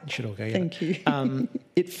think you should all go get it. Thank you.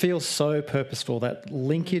 It feels so purposeful, that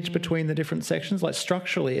linkage between the different sections. Like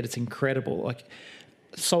structurally, it's incredible. Like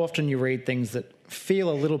so often you read things that feel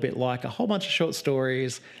a little bit like a whole bunch of short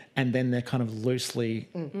stories, and then they're kind of loosely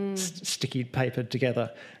sticky papered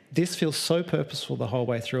together. This feels so purposeful the whole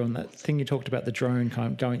way through, and that thing you talked about, the drone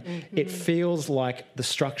kind of going, it feels like the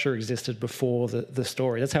structure existed before the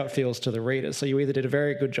story. That's how it feels to the reader. So you either did a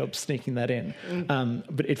very good job sneaking that in,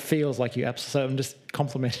 but it feels like you absolutely... So I'm just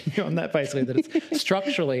complimenting you on that, basically, that it's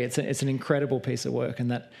structurally, it's an incredible piece of work,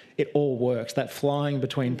 and that it all works. That flying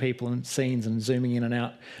between people and scenes and zooming in and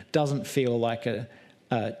out doesn't feel like a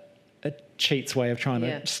cheat's way of trying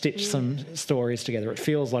to stitch some stories together. It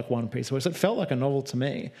feels like one piece of work. So it felt like a novel to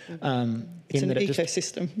me. It's an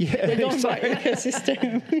ecosystem. We're going by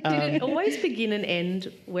ecosystem. Did it always begin and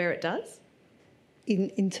end where it does?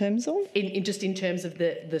 In terms of? In terms of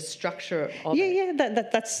the structure of it? Yeah,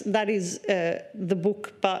 that is the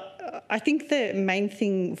book. But I think the main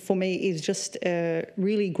thing for me is just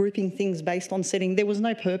really grouping things based on setting. There was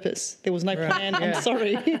no purpose. There was no plan. I'm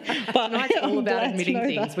sorry. But Tonight's all about admitting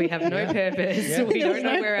things. That. We have no purpose. Yeah. We don't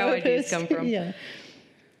know where our ideas come from. Yeah.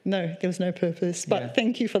 No, there was no purpose. But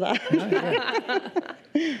thank you for that.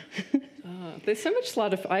 There's so much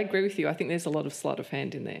sleight of... I agree with you. I think there's a lot of sleight of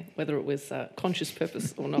hand in there, whether it was conscious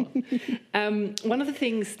purpose or not. One of the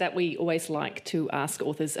things that we always like to ask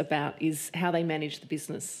authors about is how they manage the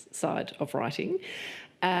business side of writing.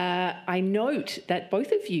 I note that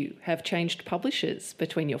both of you have changed publishers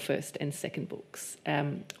between your first and second books.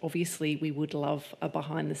 Obviously, we would love a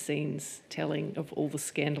behind-the-scenes telling of all the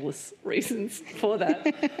scandalous reasons for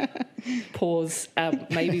that. Pause.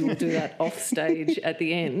 Maybe we'll do that off stage at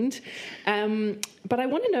the end. But I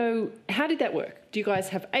want to know, how did that work? Do you guys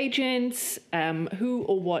have agents? Who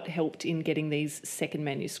or what helped in getting these second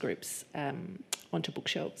manuscripts onto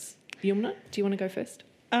bookshelves? Yumna, do you want to go first?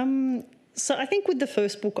 So I think with the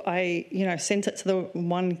first book, I, sent it to the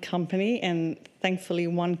one company, and thankfully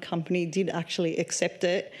one company did actually accept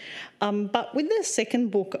it. But with the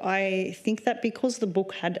second book, I think that because the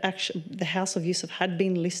book had actually, the House of Yusuf had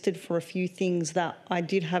been listed for a few things, that I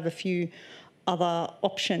did have a few other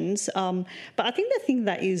options. But I think the thing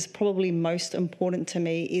that is probably most important to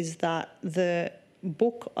me is that the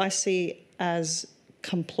book I see as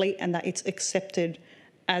complete and that it's accepted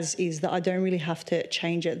as is, that I don't really have to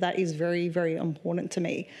change it. That is very, very important to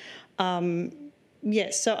me.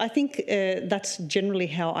 So I think that's generally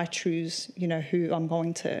how I choose, who I'm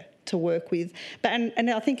going to work with. But and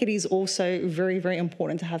I think it is also very, very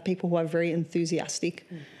important to have people who are very enthusiastic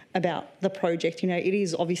about the project. It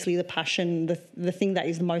is obviously the passion, the thing that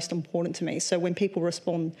is the most important to me. So when people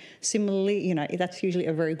respond similarly, that's usually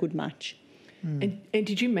a very good match. And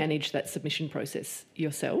did you manage that submission process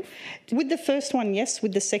yourself? With the first one, yes.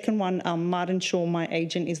 With the second one, Martin Shaw, my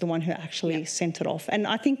agent, is the one who actually sent it off. And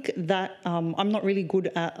I think that I'm not really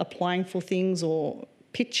good at applying for things or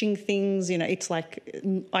pitching things. It's like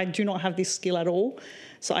I do not have this skill at all.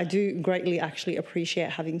 So I do greatly actually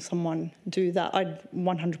appreciate having someone do that. I'd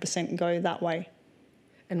 100% go that way.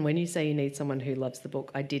 And when you say you need someone who loves the book,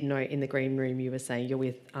 I did know in the green room you were saying you're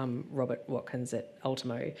with Robert Watkins at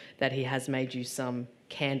Ultimo, that he has made you some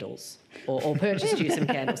candles or purchased you some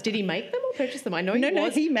candles. Did he make them or purchase them? I know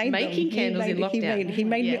he made making them. candles in lockdown. He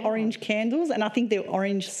made me orange candles, and I think they're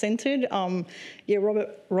orange scented.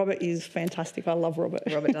 Robert is fantastic. I love Robert.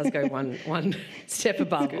 Robert does go one step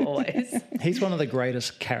above always. He's one of the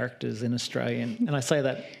greatest characters in Australia, and I say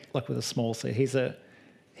that like with a small c.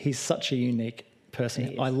 He's such a unique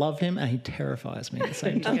person. I love him, and he terrifies me at the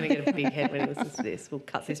same time. He's going to get a big head when he listens to this. We'll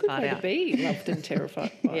cut this part out. To be loved and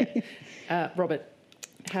terrified by. Robert,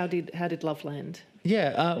 how did love land?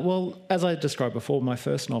 Yeah, well, as I described before, my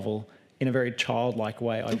first novel, in a very childlike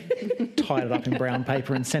way, I tied it up in brown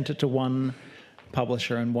paper and sent it to one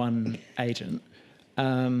publisher and one agent.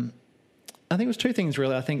 I think it was two things,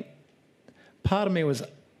 really. I think part of me was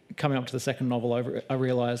coming up to the second novel, I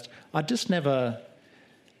realised I'd never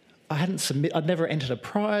entered a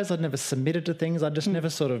prize, I'd never submitted to things, I'd just never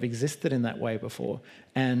sort of existed in that way before.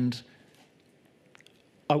 And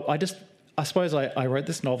I suppose I wrote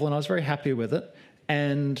this novel and I was very happy with it,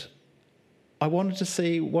 and I wanted to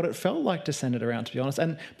see what it felt like to send it around, to be honest.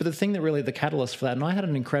 But the thing that really the catalyst for that, and I had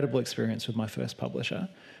an incredible experience with my first publisher,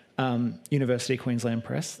 University of Queensland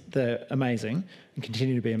Press. They're amazing and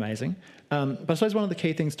continue to be amazing. But I suppose one of the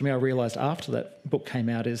key things to me I realised after that book came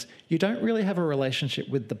out is you don't really have a relationship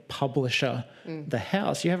with the publisher, the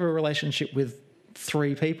house. You have a relationship with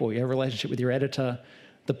three people. You have a relationship with your editor,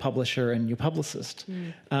 the publisher and your publicist,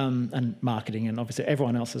 and marketing, and obviously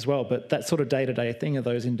everyone else as well. But that sort of day-to-day thing of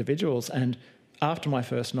those individuals. And after my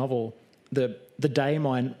first novel, the day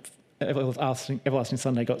my Everlasting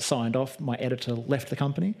Sunday got signed off, my editor left the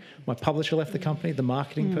company, my publisher left the company, the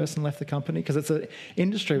marketing person left the company, because it's an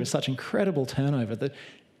industry with such incredible turnover that,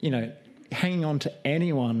 hanging on to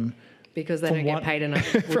anyone... Because they don't get paid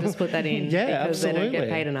enough. We'll just put that in. Yeah, because absolutely. They don't get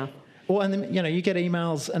paid enough. Well, and then, you get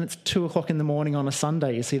emails and it's 2:00 in the morning on a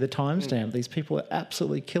Sunday. You see the timestamp. These people are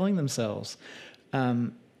absolutely killing themselves.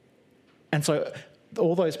 And so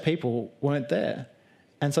all those people weren't there.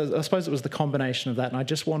 And so I suppose it was the combination of that. And I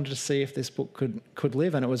just wanted to see if this book could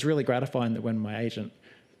live. And it was really gratifying that when my agent,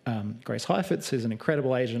 Grace Heifetz, who's an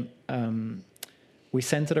incredible agent, we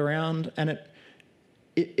sent it around. And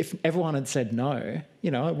if everyone had said no,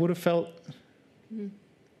 it would have felt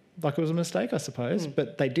like it was a mistake, I suppose.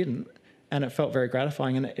 But they didn't. And it felt very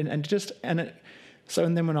gratifying. And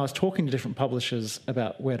then when I was talking to different publishers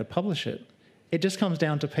about where to publish it, it just comes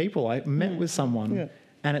down to people. I met with someone,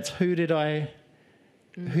 and it's who did I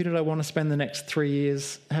want to spend the next 3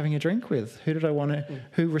 years having a drink with?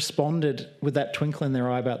 Who responded with that twinkle in their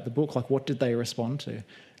eye about the book? Like, what did they respond to?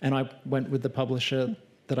 And I went with the publisher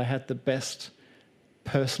that I had the best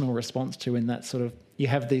personal response to, in that sort of, you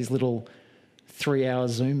have these little 3-hour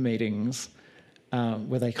Zoom meetings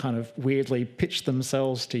where they kind of weirdly pitch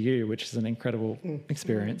themselves to you, which is an incredible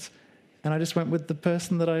experience. And I just went with the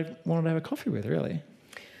person that I wanted to have a coffee with, really.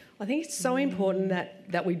 I think it's so important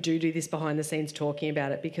that we do this behind the scenes, talking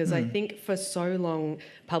about it, because I think for so long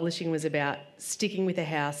publishing was about sticking with a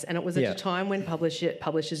house, and it was at a time when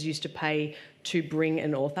publishers used to pay to bring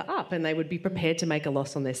an author up, and they would be prepared to make a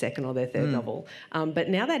loss on their second or their third novel. But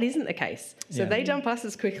now that isn't the case. So they jump us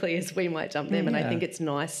as quickly as we might jump them, and I think it's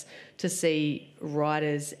nice to see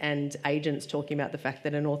writers and agents talking about the fact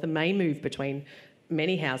that an author may move between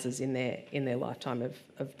many houses in their lifetime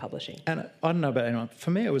of publishing. And I don't know about anyone. For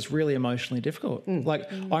me, it was really emotionally difficult. I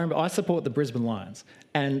remember I support the Brisbane Lions,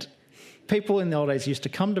 and people in the old days used to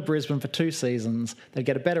come to Brisbane for 2 seasons. They'd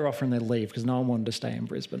get a better offer and they'd leave because no one wanted to stay in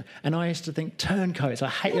Brisbane. And I used to think, turncoats, I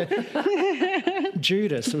hate it.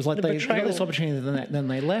 Judas, it was like they got this opportunity, then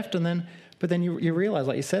they left, but then you realise,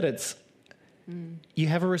 like you said, it's you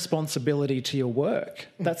have a responsibility to your work.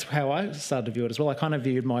 That's how I started to view it as well. I kind of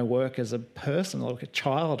viewed my work as a person, like a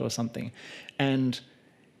child or something. And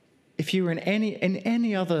if you were in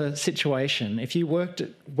any other situation, if you worked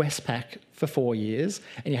at Westpac for 4 years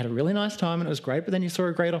and you had a really nice time and it was great, but then you saw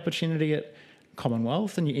a great opportunity at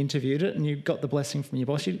Commonwealth and you interviewed it and you got the blessing from your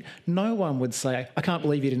boss, no one would say, I can't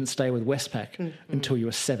believe you didn't stay with Westpac until you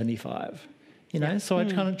were 75. So I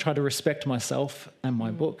kind of try to respect myself and my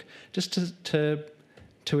book just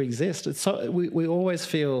to exist. It's so we always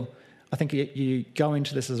feel, I think you go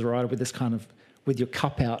into this as a writer with this kind of, with your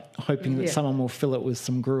cup out, hoping that someone will fill it with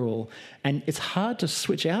some gruel. And it's hard to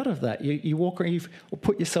switch out of that. You walk around, you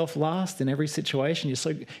put yourself last in every situation.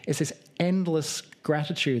 It's this endless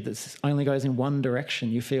gratitude that only goes in one direction.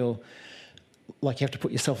 You feel like you have to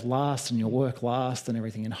put yourself last and your work last and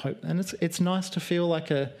everything, and hope. And it's nice to feel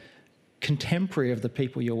like a contemporary of the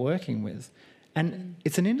people you're working with. And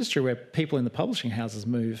it's an industry where people in the publishing houses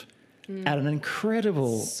move at an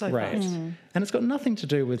incredible rate. And it's got nothing to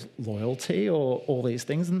do with loyalty or all these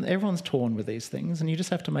things. And everyone's torn with these things. And you just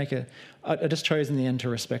have to I just chose in the end to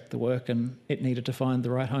respect the work, and it needed to find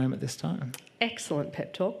the right home at this time. Excellent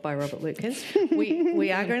pep talk by Robert Lucas.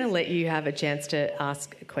 We are going to let you have a chance to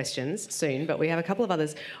ask questions soon, but we have a couple of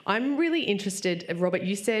others. I'm really interested, Robert,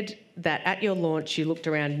 you said that at your launch you looked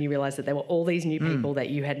around and you realised that there were all these new people that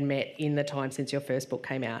you had met in the time since your first book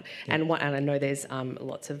came out. Yeah. And I know there's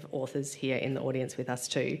lots of authors here in the audience with us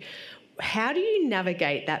too. How do you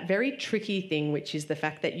navigate that very tricky thing, which is the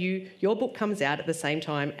fact that your book comes out at the same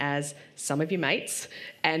time as some of your mates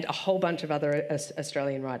and a whole bunch of other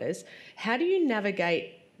Australian writers? How do you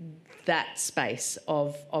navigate that space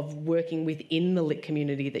of working within the lit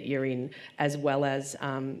community that you're in, as well as,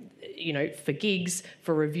 for gigs,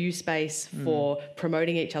 for review space, for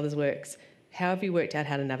promoting each other's works? How have you worked out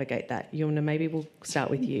how to navigate that? Maybe we'll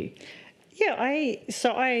start with you. Yeah,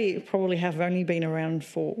 I probably have only been around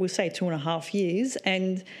for, we'll say, 2.5 years.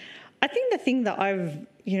 And I think the thing that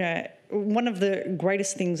one of the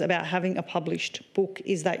greatest things about having a published book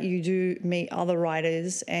is that you do meet other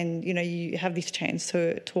writers and, you have this chance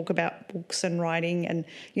to talk about books and writing. And,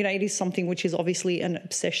 it is something which is obviously an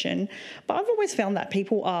obsession. But I've always found that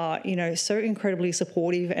people are, so incredibly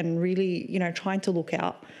supportive and really, trying to look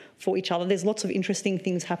out for each other. There's lots of interesting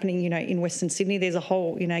things happening, in Western Sydney. There's a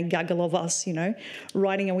whole, gaggle of us,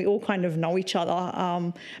 writing, and we all kind of know each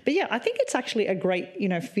other. But yeah, I think it's actually a great,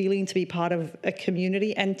 feeling to be part of a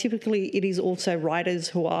community. And typically it is also writers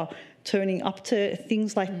who are turning up to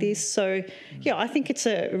things like this. So yeah, I think it's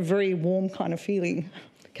a very warm kind of feeling.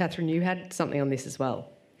 Catherine, you had something on this as well.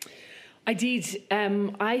 I did.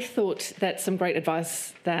 I thought that some great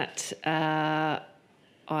advice that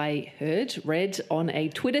I read on a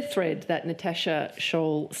Twitter thread that Natasha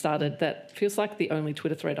Scholl started that feels like the only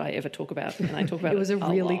Twitter thread I ever talk about, and I talk about it. It was a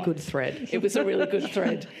really good thread. It was a really good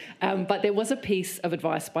thread. But there was a piece of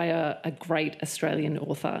advice by a great Australian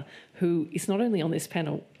author who is not only on this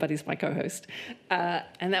panel, but is my co-host.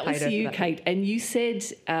 And that was you, Kate. And you said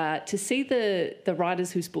to see the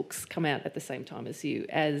writers whose books come out at the same time as you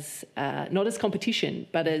as not as competition,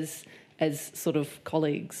 but as sort of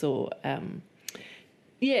colleagues or...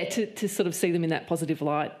 to sort of see them in that positive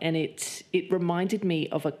light. And it reminded me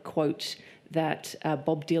of a quote that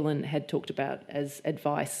Bob Dylan had talked about as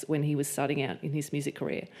advice when he was starting out in his music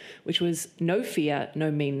career, which was no fear,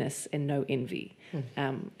 no meanness, and no envy.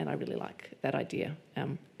 And I really like that idea.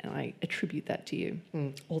 And I attribute that to you.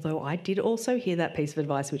 Although I did also hear that piece of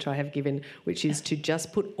advice, which I have given, which is to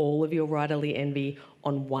just put all of your writerly envy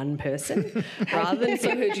on one person. Rather than... So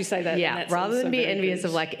I heard you say that. Yeah, rather than be envious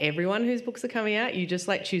of everyone whose books are coming out, you just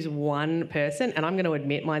choose one person. And I'm going to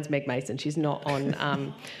admit mine's Meg Mason. She's not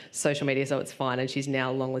on social media, so it's fine. And she's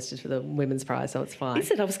now longlisted for the Women's Prize, so it's fine. Is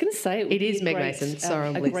it? I was going to say it is Meg Mason.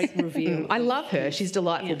 Sorry, a great review. I love her. She's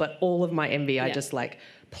delightful, but all of my envy I just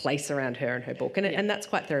place around her and her book. And that's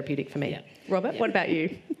quite therapeutic for me. Yeah. Robert, what about you?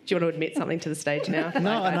 Do you want to admit something to the stage now?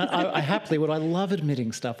 No, and I happily would. I love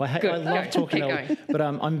admitting stuff. I love talking about it. But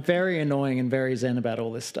I'm very annoying and very zen about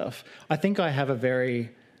all this stuff. I think I have a very...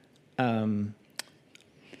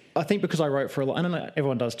 I think because I wrote for a lot, and I know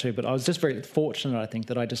everyone does too, but I was just very fortunate, I think,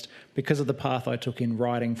 that I just, because of the path I took in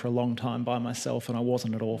writing for a long time by myself, and I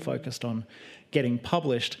wasn't at all focused on getting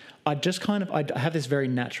published, I just I have this very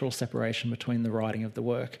natural separation between the writing of the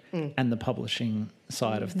work and the publishing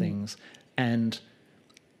side of things. And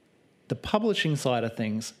the publishing side of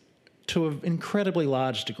things, to an incredibly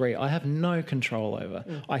large degree, I have no control over.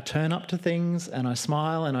 I turn up to things and I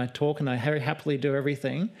smile and I talk and I very happily do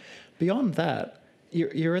everything. Beyond that,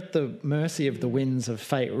 you're at the mercy of the winds of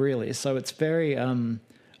fate, really. So it's very...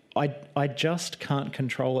 I just can't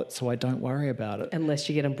control it, so I don't worry about it. Unless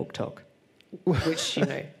you get on Book Talk, which,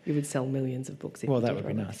 you would sell millions of books. Well, that would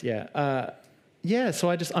be nice, yeah. So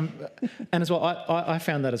and as well, I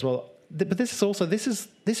found that as well. But this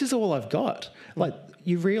is all I've got. Like,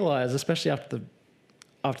 you realise, especially after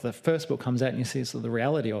the first book comes out and you see sort of the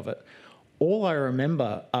reality of it, all I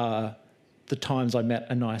remember are the times I met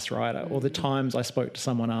a nice writer or the times I spoke to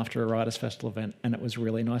someone after a Writers' Festival event and it was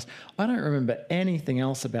really nice. I don't remember anything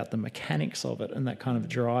else about the mechanics of it and that kind of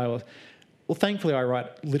dry... Well, thankfully, I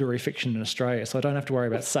write literary fiction in Australia, so I don't have to worry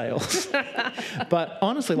about sales. But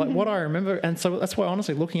honestly, what I remember... And so that's why,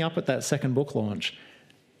 honestly, looking up at that second book launch,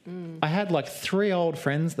 I had 3 old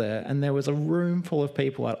friends there and there was a room full of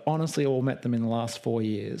people. I'd honestly all met them in the last 4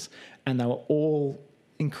 years and they were all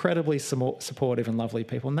incredibly supportive and lovely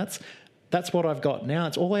people. And that's what I've got now.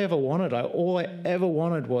 It's all I ever wanted. All I ever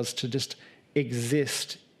wanted was to just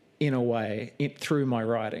exist in a way through my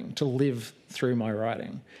writing, to live through my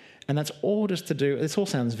writing. And that's all just to do. This all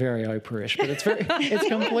sounds very Oprah-ish, but it's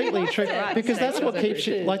completely true because that's what keeps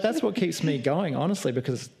you, like that's what keeps me going, honestly.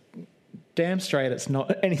 Because damn straight, it's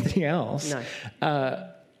not anything else. No.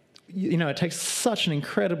 It takes such an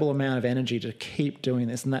incredible amount of energy to keep doing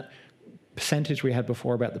this, and that percentage we had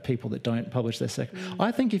before about the people that don't publish their second.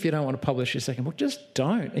 I think if you don't want to publish your second book, just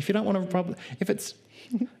don't. If you don't want to publish,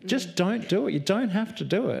 just don't do it. You don't have to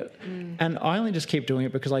do it. And I only just keep doing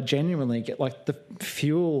it because I genuinely get, like, the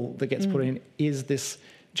fuel that gets put in is this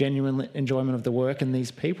genuine enjoyment of the work and these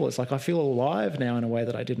people. It's like I feel alive now in a way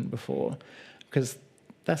that I didn't before, because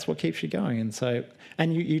that's what keeps you going. And so,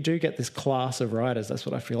 and you do get this class of writers. That's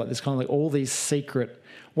what I feel like. There's kind of like all these secret.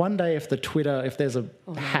 One day, if there's a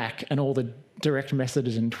hack and all the direct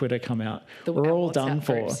messages in Twitter come out, we're all done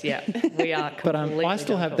for. Groups, yeah, we are. But I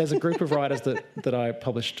still have. There's a group of writers that I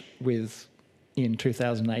published with in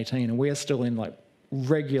 2018, and we are still in like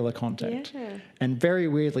regular contact. Yeah. And very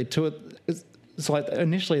weirdly, it's like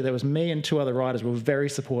initially there was me and two other writers. We were very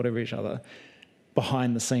supportive of each other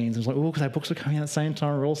behind the scenes. It was like, oh, because our books were coming out at the same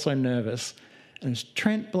time. We're all so nervous. And it was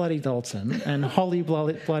Trent Bloody Dalton and Holly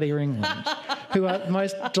Bloody Ringland, who are the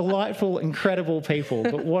most delightful, incredible people.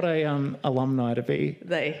 But what a alumni to be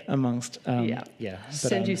amongst. Yeah. But,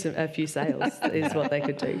 send you a few sales is what they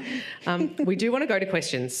could do. We do want to go to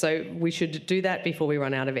questions, so we should do that before we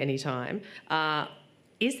run out of any time.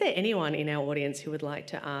 Is there anyone in our audience who would like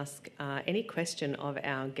to ask any question of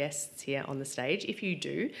our guests here on the stage? If you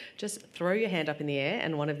do, just throw your hand up in the air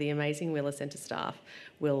and one of the amazing Wheeler Centre staff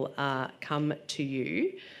will come to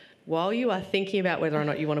you. While you are thinking about whether or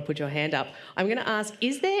not you want to put your hand up, I'm going to ask,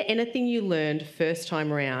 is there anything you learned first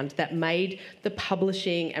time around that made the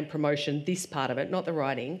publishing and promotion, this part of it, not the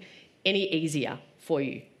writing, any easier for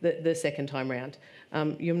you the second time round?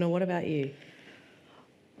 Yumna, what about you?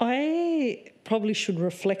 I probably should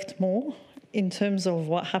reflect more in terms of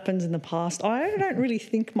what happens in the past. I don't really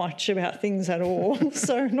think much about things at all,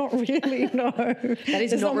 so not really, no. That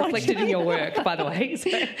is not reflected in your work, by the way. So.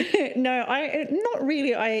 No, not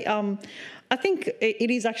really. I think it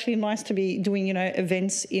is actually nice to be doing,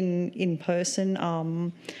 events in person,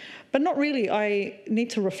 but not really. I need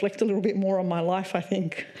to reflect a little bit more on my life, I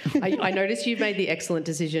think. I noticed you've made the excellent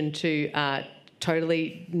decision to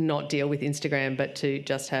totally not deal with Instagram, but to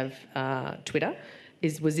just have Twitter.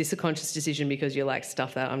 Was this a conscious decision because you're like,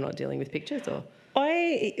 stuff that, I'm not dealing with pictures, or?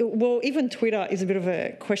 Well, even Twitter is a bit of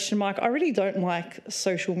a question mark. I really don't like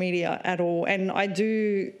social media at all, and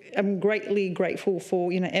I'm greatly grateful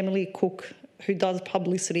for Emily Cook, who does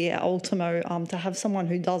publicity at Ultimo, to have someone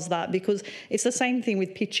who does that, because it's the same thing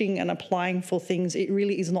with pitching and applying for things. It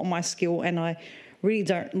really is not my skill, and I really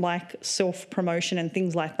don't like self-promotion and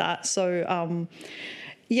things like that. So,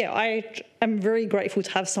 I am very grateful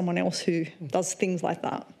to have someone else who does things like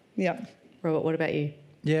that. Yeah. Robert, what about you?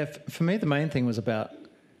 Yeah, for me, the main thing was about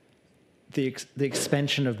the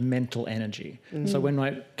expansion of mental energy. So when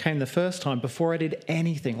I came the first time, before I did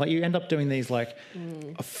anything, like you end up doing these like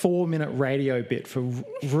a 4-minute radio bit for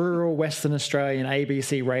rural Western Australian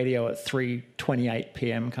ABC radio at 3:28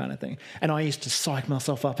 p.m. kind of thing. And I used to psych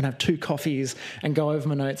myself up and have 2 coffees and go over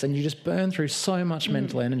my notes, and you just burn through so much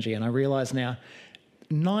mental energy. And I realise now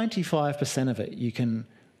 95% of it you can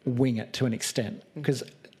wing it to an extent, because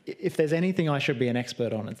if there's anything I should be an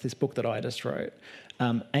expert on, it's this book that I just wrote.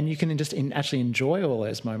 And you can just actually enjoy all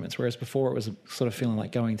those moments, whereas before it was sort of feeling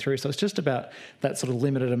like going through. So it's just about that sort of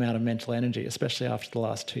limited amount of mental energy, especially after the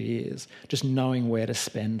last 2 years, just knowing where to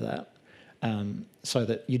spend that so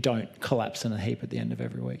that you don't collapse in a heap at the end of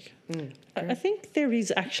every week. I think there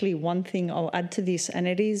is actually one thing I'll add to this, and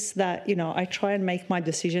it is that, I try and make my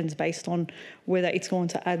decisions based on whether it's going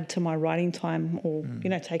to add to my writing time or,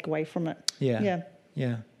 take away from it. Yeah.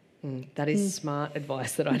 That is smart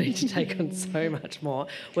advice that I need to take on so much more.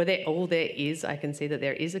 I can see that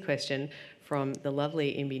there is a question from the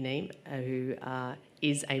lovely Imbi Neem, who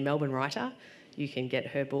is a Melbourne writer. You can get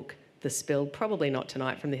her book, The Spill, probably not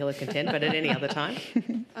tonight from the Hill of Content, but at any other time.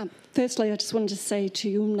 Firstly, I just wanted to say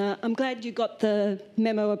to Yumna, I'm glad you got the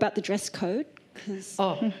memo about the dress code, because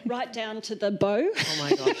right down to the bow. Oh my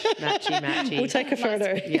gosh, matchy. We'll take a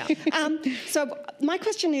photo. Yeah. So my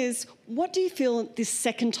question is, what do you feel this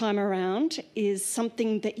second time around is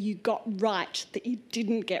something that you got right that you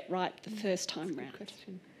didn't get right the first time round?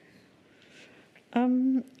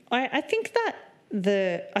 I think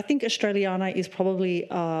that I think Australiana is probably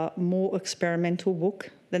a more experimental book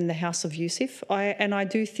than The House of Yusuf. I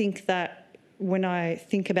do think that when I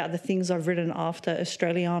think about the things I've written after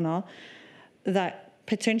Australiana, that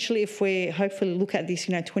potentially if we hopefully look at this,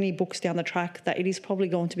 20 books down the track, that it is probably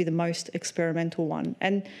going to be the most experimental one.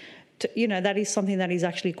 And, that is something that is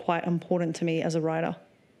actually quite important to me as a writer.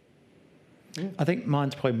 I think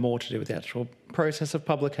mine's probably more to do with the actual process of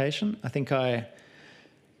publication. I think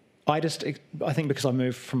because I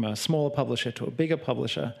moved from a smaller publisher to a bigger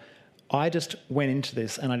publisher, I just went into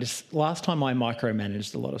this and last time I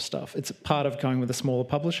micromanaged a lot of stuff. It's part of going with a smaller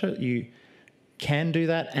publisher. You can do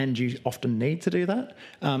that and you often need to do that.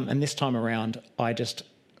 And this time around, I just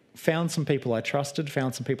found some people I trusted,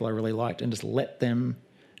 found some people I really liked, and just let them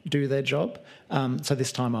do their job. So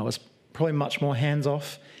this time I was probably much more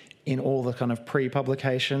hands-off in all the kind of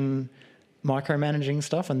pre-publication micromanaging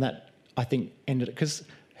stuff, and that I think ended it, because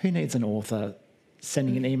who needs an author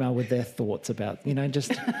sending an email with their thoughts about,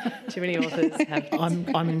 just... Too many authors have...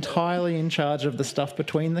 I'm entirely in charge of the stuff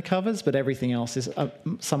between the covers, but everything else is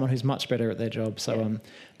someone who's much better at their job. So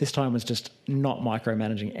this time was just not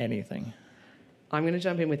micromanaging anything. I'm going to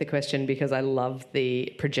jump in with a question because I love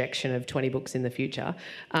the projection of 20 books in the future.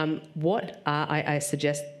 I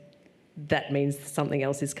suggest that means something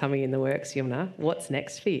else is coming in the works, Yumna. What's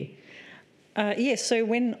next for you? So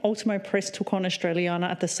when Ultimo Press took on Australiana,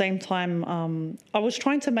 at the same time, I was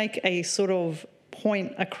trying to make a sort of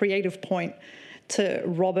point, a creative point to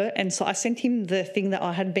Robert. And so I sent him the thing that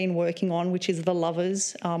I had been working on, which is The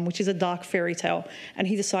Lovers, which is a dark fairy tale. And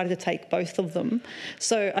he decided to take both of them.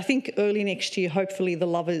 So I think early next year, hopefully The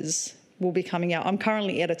Lovers will be coming out. I'm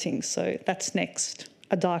currently editing, so that's next,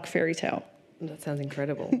 a dark fairy tale. That sounds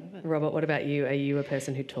incredible. Robert, what about you? Are you a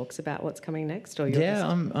person who talks about what's coming next? Or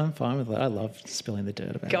I'm fine with that. I love spilling the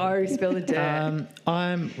dirt about it. Go, spill the dirt.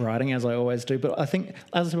 I'm writing as I always do, but I think,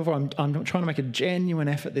 as I said before, I'm trying to make a genuine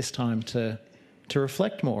effort this time to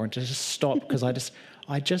reflect more and to just stop, because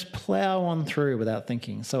I just plough on through without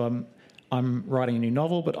thinking. So I'm writing a new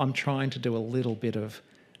novel, but I'm trying to do a little bit of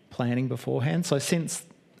planning beforehand. So since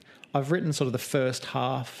I've written sort of the first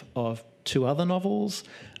half of 2 other novels,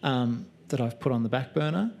 that I've put on the back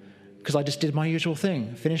burner, because I just did my usual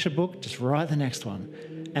thing: finish a book, just write the next one,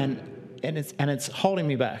 and it's holding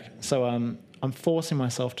me back. So I'm forcing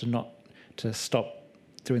myself to stop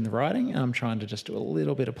doing the writing, and I'm trying to just do a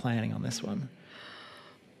little bit of planning on this one.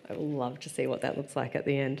 I would love to see what that looks like at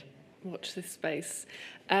the end. Watch this space.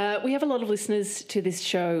 We have a lot of listeners to this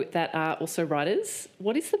show that are also writers.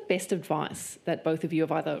 What is the best advice that both of you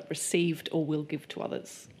have either received or will give to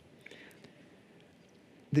others?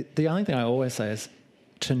 The only thing I always say is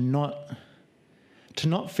to not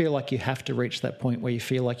feel like you have to reach that point where you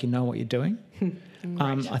feel like you know what you're doing.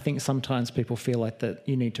 Right. I think sometimes people feel like that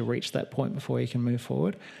you need to reach that point before you can move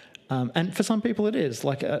forward. And for some people it is.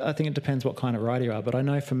 Like, I think it depends what kind of writer you are. But I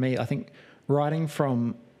know for me, I think writing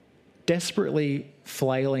from desperately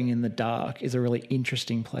flailing in the dark is a really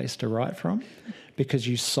interesting place to write from, because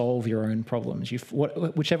you solve your own problems.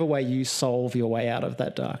 Whichever way you solve your way out of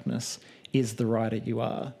that darkness is the writer you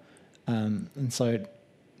are. And so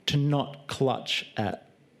to not clutch at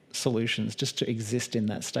solutions, just to exist in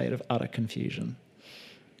that state of utter confusion.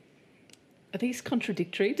 Are these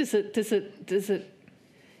contradictory? Is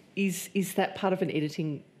that part of an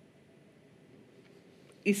editing?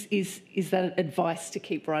 Is that advice to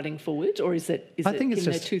keep writing forward, or can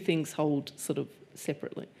the two things hold sort of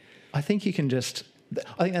separately? I think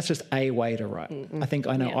that's just a way to write. I think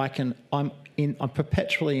I know. Yeah. I'm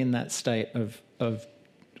perpetually in that state of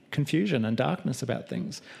confusion and darkness about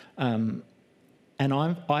things. And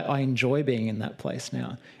I enjoy being in that place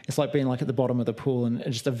now. It's like being like at the bottom of the pool, and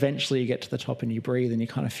just eventually you get to the top and you breathe and you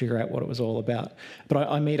kind of figure out what it was all about. But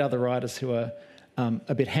I meet other writers who are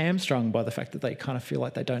a bit hamstrung by the fact that they kind of feel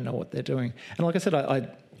like they don't know what they're doing. And like I said,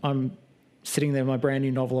 I'm sitting there with my brand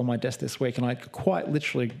new novel on my desk this week, and I quite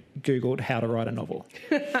literally Googled how to write a novel.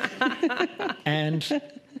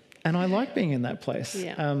 And I like being in that place.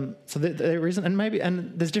 Yeah. So there isn't,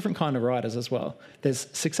 and there's different kind of writers as well. There's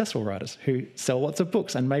successful writers who sell lots of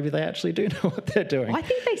books, and maybe they actually do know what they're doing. I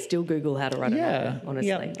think they still Google how to write a novel, honestly.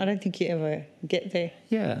 Yeah, I don't think you ever get there.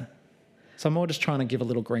 Yeah. So I'm more just trying to give a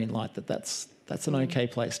little green light that's an okay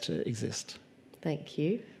place to exist. Thank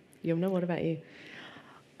you. Yumna, what about you?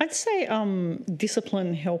 I'd say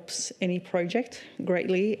discipline helps any project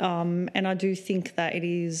greatly, and I do think that it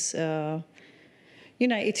is,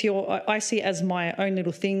 it's I see it as my own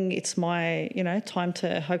little thing. It's my, time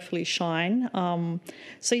to hopefully shine.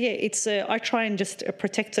 I try and just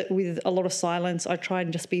protect it with a lot of silence. I try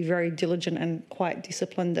and just be very diligent and quite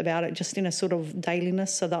disciplined about it, just in a sort of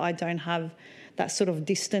dailiness, so that I don't have that sort of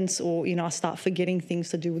distance, or, I start forgetting things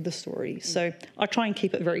to do with the story. So I try and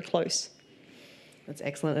keep it very close. That's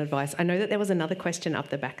excellent advice. I know that there was another question up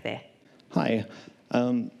the back there. Hi.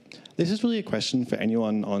 This is really a question for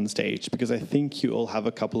anyone on stage, because I think you all have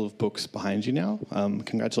a couple of books behind you now.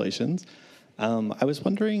 Congratulations. I was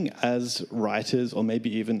wondering, as writers, or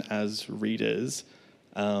maybe even as readers,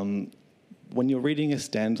 when you're reading a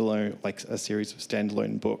standalone, like a series of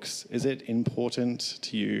standalone books, is it important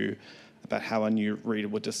to you about how a new reader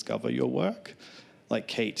would discover your work? Like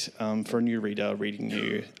Kate, for a new reader reading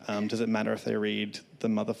you, does it matter if they read The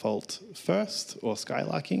Mother Fault first or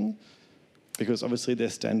Skylarking? Because obviously they're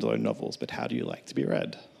standalone novels, but how do you like to be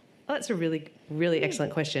read? Well, that's a really, really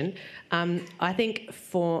excellent question. I think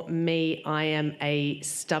for me, I am a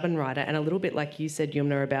stubborn writer, and a little bit like you said,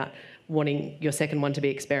 Yumna, about wanting your second one to be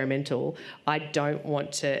experimental. I don't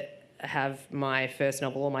want to have my first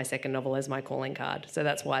novel or my second novel as my calling card. So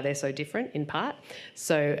that's why they're so different in part.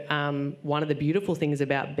 So one of the beautiful things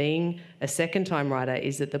about being a second-time writer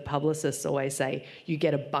is that the publicists always say you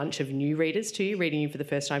get a bunch of new readers to you, reading you for the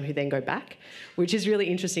first time, who then go back, which is really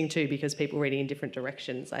interesting too, because people reading in different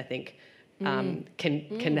directions, I think,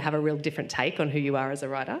 can have a real different take on who you are as a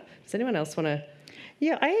writer. Does anyone else want to...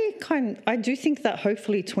 Yeah, I do think that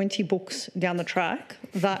hopefully 20 books down the track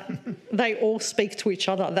that they all speak to each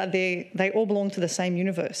other, that they all belong to the same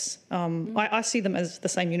universe. I see them as the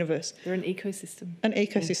same universe. They're an ecosystem. An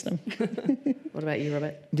ecosystem. What about you,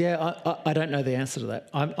 Robert? Yeah, I don't know the answer to that.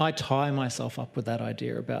 I tie myself up with that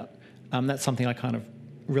idea about... that's something I kind of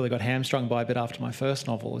really got hamstrung by a bit after my first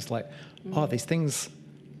novel. Is like, oh, these things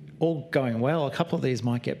all going well. A couple of these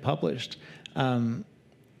might get published.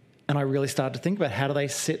 And I really started to think about how do they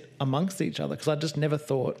sit amongst each other, because I just never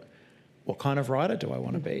thought, what kind of writer do I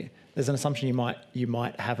want to be? There's an assumption you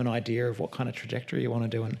might have an idea of what kind of trajectory you want to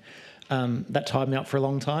do, and that tied me up for a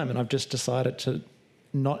long time, and I've just decided to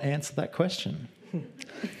not answer that question.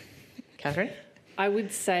 Catherine? I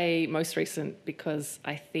would say most recent, because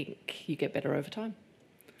I think you get better over time.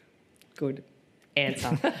 Good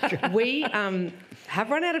answer. We have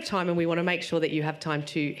run out of time, and we want to make sure that you have time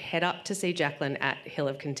to head up to see Jacqueline at Hill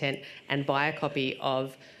of Content and buy a copy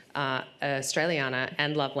of Australiana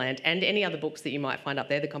and Loveland and any other books that you might find up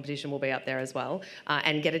there. The competition will be up there as well,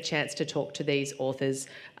 and get a chance to talk to these authors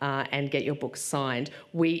and get your books signed.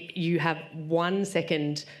 You have 1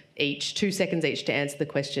 second each, 2 seconds each to answer the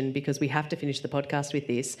question, because we have to finish the podcast with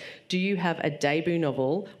this. Do you have a debut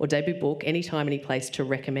novel or debut book, anytime, any place, to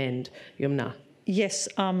recommend, Yumna? Yes,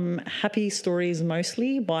 Happy Stories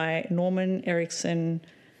Mostly by Norman Erickson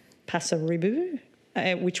Passaribu,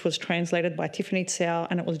 which was translated by Tiffany Tsao,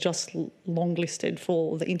 and it was just longlisted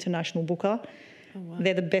for the International Booker. Oh, wow.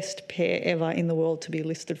 They're the best pair ever in the world to be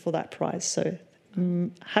listed for that prize. So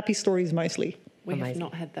Happy Stories Mostly. We have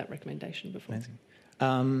not had that recommendation before.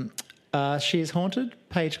 Amazing. She is Haunted,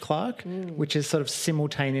 Paige Clark, which is sort of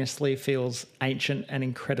simultaneously feels ancient and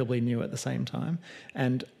incredibly new at the same time.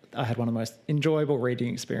 And I had one of the most enjoyable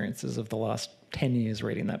reading experiences of the last 10 years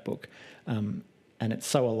reading that book. And it's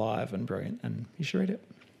so alive and brilliant, and you should read it.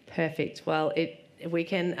 Perfect. Well, we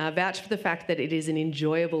can vouch for the fact that it is an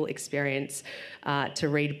enjoyable experience to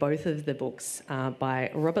read both of the books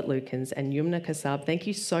by Robert Lukens and Yumna Kassab. Thank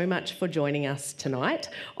you so much for joining us tonight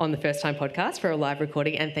on the First Time Podcast for a live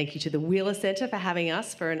recording, and thank you to the Wheeler Centre for having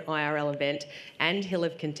us for an IRL event, and Hill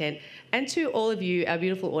of Content, and to all of you, our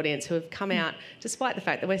beautiful audience, who have come out despite the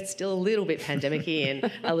fact that we're still a little bit pandemic-y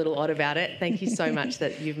and a little odd about it. Thank you so much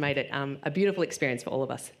that you've made it a beautiful experience for all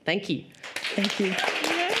of us. Thank you. Thank you.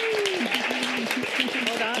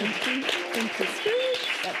 Well done.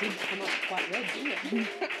 That did come up quite red, didn't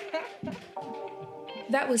it?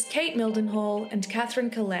 That was Kate Mildenhall and Catherine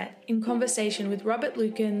Collette in conversation with Robert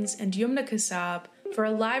Lukens and Yumna Kassab for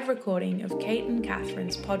a live recording of Kate and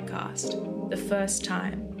Catherine's podcast, The First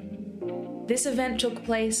Time. This event took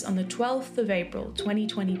place on the 12th of April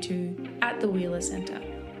 2022 at the Wheeler Centre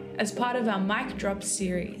as part of our Mic Drop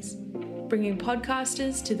series, bringing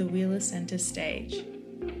podcasters to the Wheeler Centre stage.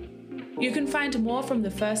 You can find more from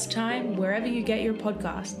The First Time wherever you get your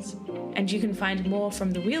podcasts, and you can find more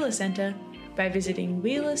from the Wheeler Centre by visiting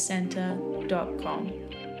wheelercentre.com.